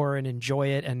consume more and enjoy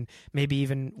it and maybe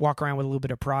even walk around with a little bit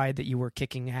of pride that you were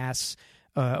kicking ass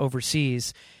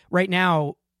overseas. Right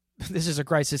now, this is a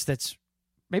crisis that's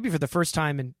maybe for the first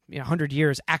time in 100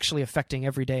 years actually affecting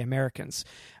everyday Americans.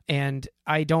 And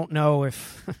I don't know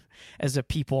if, as a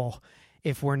people,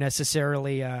 if we're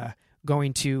necessarily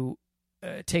going to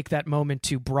take that moment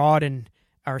to broaden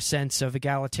our sense of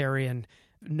egalitarian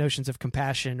notions of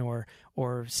compassion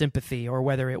or sympathy, or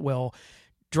whether it will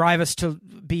drive us to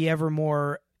be ever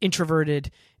more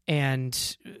introverted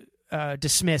and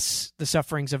dismiss the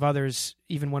sufferings of others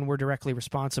even when we're directly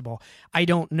responsible. I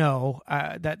don't know.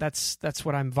 That's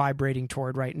what I'm vibrating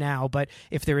toward right now. But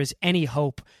if there is any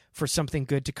hope for something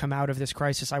good to come out of this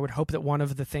crisis, I would hope that one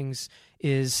of the things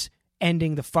is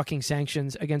ending the fucking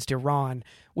sanctions against Iran,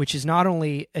 which is not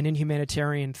only an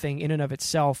inhumanitarian thing in and of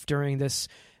itself during this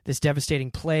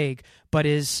devastating plague, but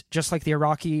is, just like the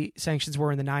Iraqi sanctions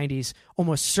were in the 90s,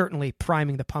 almost certainly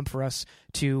priming the pump for us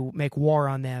to make war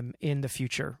on them in the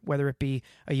future, whether it be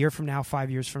a year from now,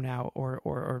 5 years from now,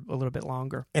 or a little bit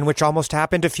longer. And which almost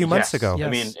happened a few months ago.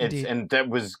 Yes, I mean, and that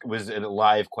was a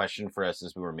live question for us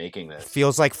as we were making this.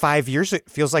 Feels like 5 years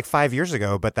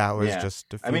ago, but that was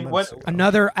just a few months ago.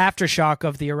 Another aftershock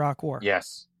of the Iraq War.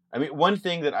 Yes. I mean, one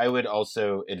thing that I would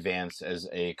also advance as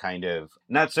a kind of,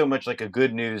 not so much like a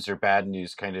good news or bad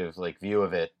news kind of like view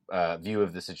of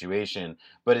the situation,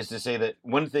 but is to say that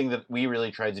one thing that we really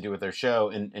tried to do with our show,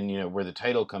 and you know, where the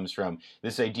title comes from,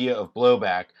 this idea of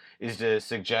blowback, is to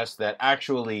suggest that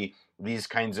actually these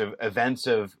kinds of events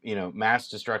of, you know, mass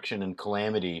destruction and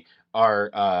calamity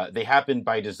are they happen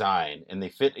by design, and they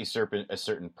fit a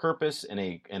certain purpose and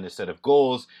a set of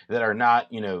goals that are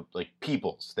not, you know, like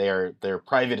people's. They're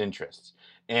private interests.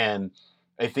 And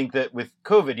I think that with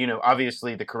COVID, you know,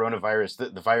 obviously the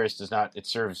coronavirus, the virus it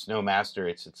serves no master.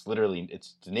 It's literally,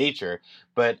 it's nature.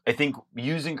 But I think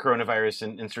using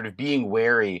coronavirus and sort of being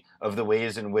wary of the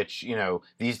ways in which, you know,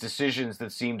 these decisions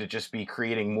that seem to just be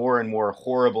creating more and more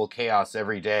horrible chaos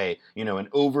every day, you know, an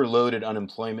overloaded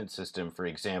unemployment system, for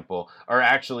example, are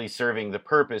actually serving the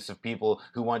purpose of people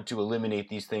who want to eliminate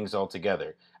these things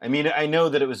altogether. I mean, I know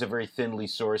that it was a very thinly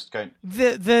sourced kind.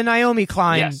 The Naomi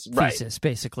Klein right. thesis,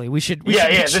 basically. We should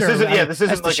this isn't like this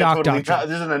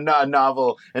isn't a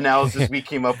novel analysis we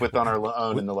came up with on our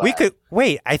own in the lab.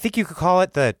 I think you could call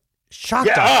it the shock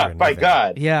doctrine. By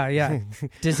God. Yeah.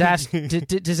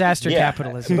 Disaster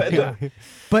capitalism. Yeah.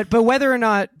 But whether or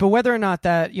not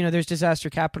that, you know, there's disaster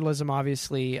capitalism,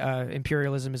 obviously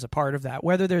imperialism is a part of that.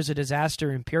 Whether there's a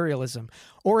disaster imperialism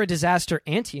or a disaster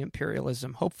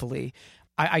anti-imperialism, hopefully,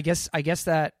 I guess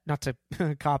that, not to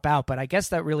cop out, but I guess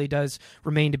that really does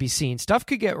remain to be seen. Stuff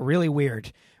could get really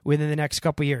weird within the next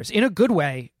couple of years, in a good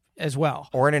way as well,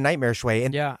 or in a nightmarish way.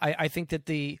 And I think that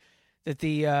the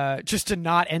just to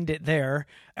not end it there,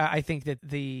 I think that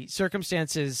the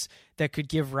circumstances that could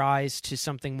give rise to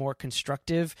something more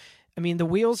constructive, I mean, the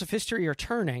wheels of history are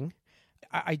turning.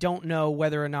 I don't know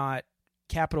whether or not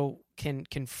capital can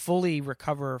fully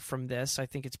recover from this. I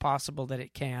think it's possible that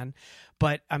it can,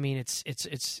 but I mean,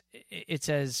 it's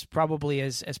as probably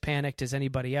as panicked as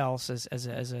anybody else, as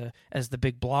the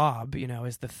big blob, you know,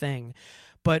 as the thing.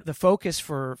 But the focus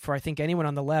for I think anyone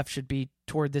on the left should be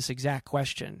toward this exact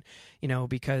question, you know,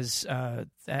 because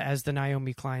as the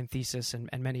Naomi Klein thesis and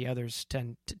many others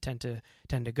tend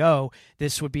to go,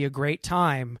 this would be a great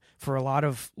time for a lot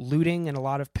of looting and a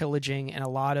lot of pillaging and a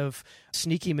lot of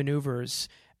sneaky maneuvers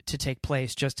to take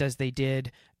place, just as they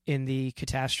did in the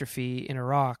catastrophe in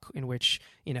Iraq, in which,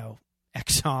 you know,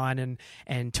 Exxon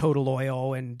and Total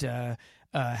Oil and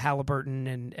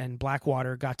Halliburton and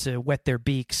Blackwater got to wet their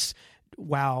beaks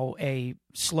while a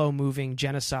slow-moving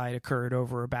genocide occurred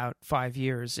over about 5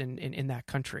 years in that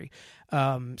country.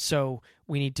 So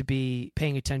we need to be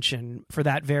paying attention for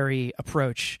that very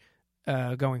approach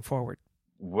going forward.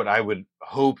 What I would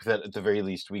hope that at the very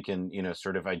least we can, you know,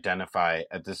 sort of identify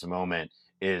at this moment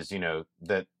is, you know,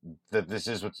 that this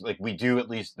is what's, like, we do at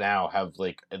least now have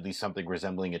like at least something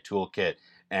resembling a toolkit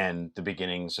and the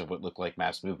beginnings of what look like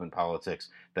mass movement politics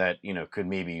that, you know, could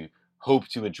maybe hope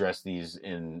to address these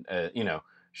in, you know,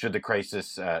 should the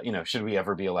crisis, you know, should we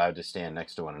ever be allowed to stand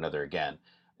next to one another again?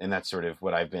 And that's sort of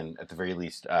what I've been, at the very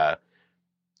least,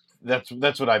 that's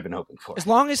what I've been hoping for. As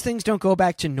long as things don't go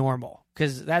back to normal,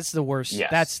 because that's the worst.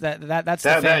 Yes. That's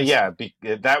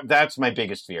my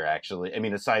biggest fear, actually. I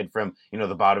mean, aside from, you know,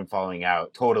 the bottom falling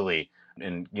out totally,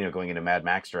 and, you know, going into Mad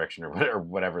Max direction or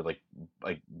whatever, like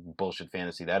bullshit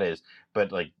fantasy that is.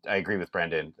 But like, I agree with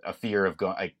Brendan, a fear of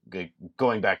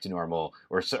going back to normal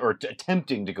or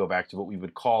attempting to go back to what we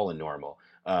would call a normal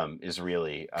is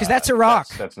really, because that's Iraq.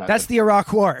 That's the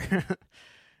Iraq War.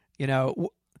 You know,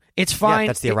 it's fine. Yeah,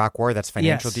 that's the Iraq War. That's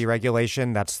financial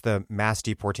deregulation. That's the mass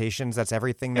deportations. That's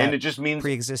everything that and it just means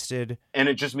pre-existed. And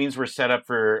it just means we're set up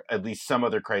for at least some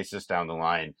other crisis down the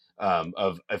line,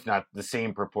 of, if not the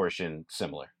same proportion,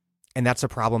 similar. And that's a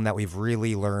problem that we've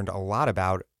really learned a lot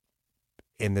about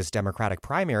in this Democratic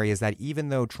primary, is that even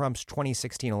though Trump's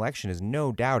 2016 election is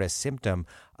no doubt a symptom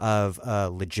of a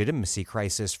legitimacy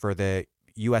crisis for the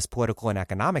U.S. political and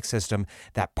economic system,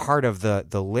 that part of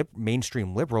the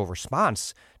mainstream liberal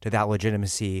response to that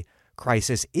legitimacy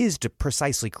crisis is to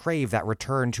precisely crave that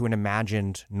return to an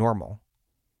imagined normal.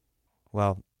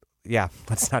 Well, yeah,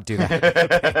 let's not do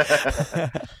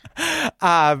that.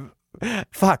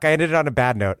 Fuck, I ended it on a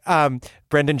bad note.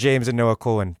 Brendan James and Noah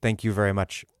Cohen, thank you very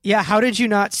much. Yeah, how did you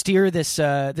not steer this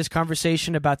this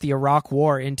conversation about the Iraq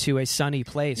War into a sunny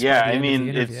place? Yeah, I mean,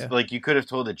 it's like you could have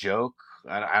told a joke.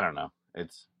 I don't know.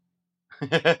 It's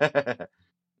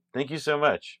Thank you so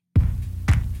much.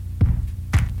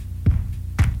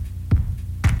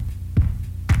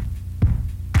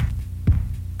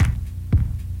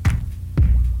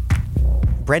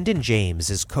 Brendan James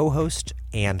is co-host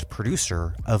and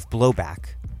producer of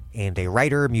Blowback, and a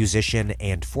writer, musician,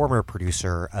 and former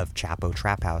producer of Chapo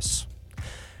Trap House.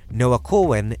 Noah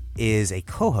Cohen is a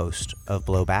co-host of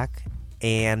Blowback,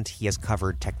 and he has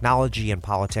covered technology and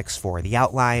politics for The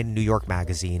Outline, New York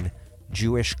Magazine,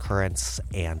 Jewish Currents,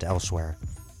 and elsewhere.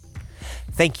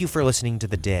 Thank you for listening to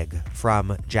The Dig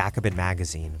from Jacobin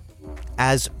Magazine.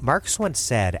 As Marx once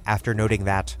said after noting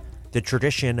that the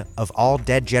tradition of all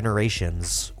dead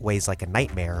generations weighs like a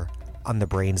nightmare on the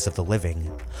brains of the living,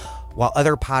 while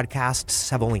other podcasts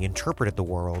have only interpreted the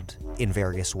world in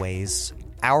various ways,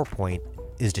 our point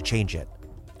is to change it.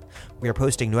 We are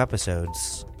posting new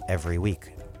episodes every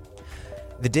week.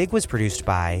 The Dig was produced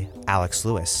by Alex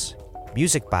Lewis,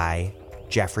 music by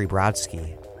Jeffrey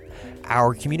Brodsky.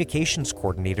 Our communications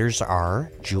coordinators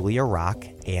are Julia Rock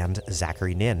and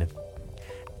Zachary Nin.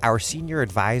 Our senior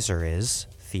advisor is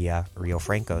Thea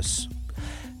Riofrancos.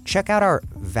 Check out our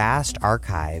vast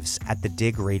archives at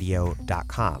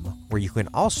thedigradio.com, where you can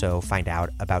also find out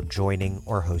about joining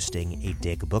or hosting a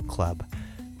Dig book club.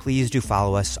 Please do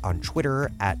follow us on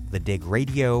Twitter at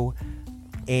thedigradio,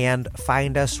 and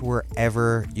find us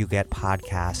wherever you get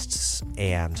podcasts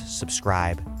and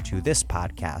subscribe to this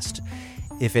podcast.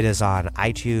 If it is on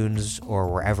iTunes or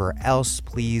wherever else,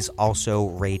 please also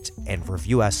rate and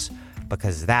review us,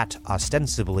 because that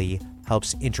ostensibly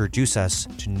helps introduce us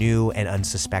to new and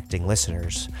unsuspecting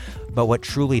listeners. But what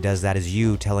truly does that is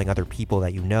you telling other people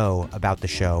that you know about the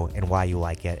show and why you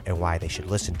like it and why they should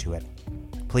listen to it.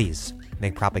 Please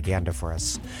make propaganda for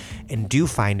us. And do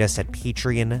find us at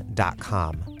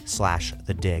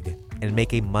patreon.com/thedig and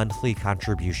make a monthly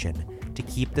contribution to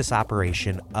keep this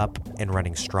operation up and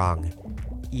running strong.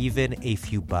 Even a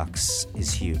few bucks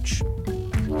is huge.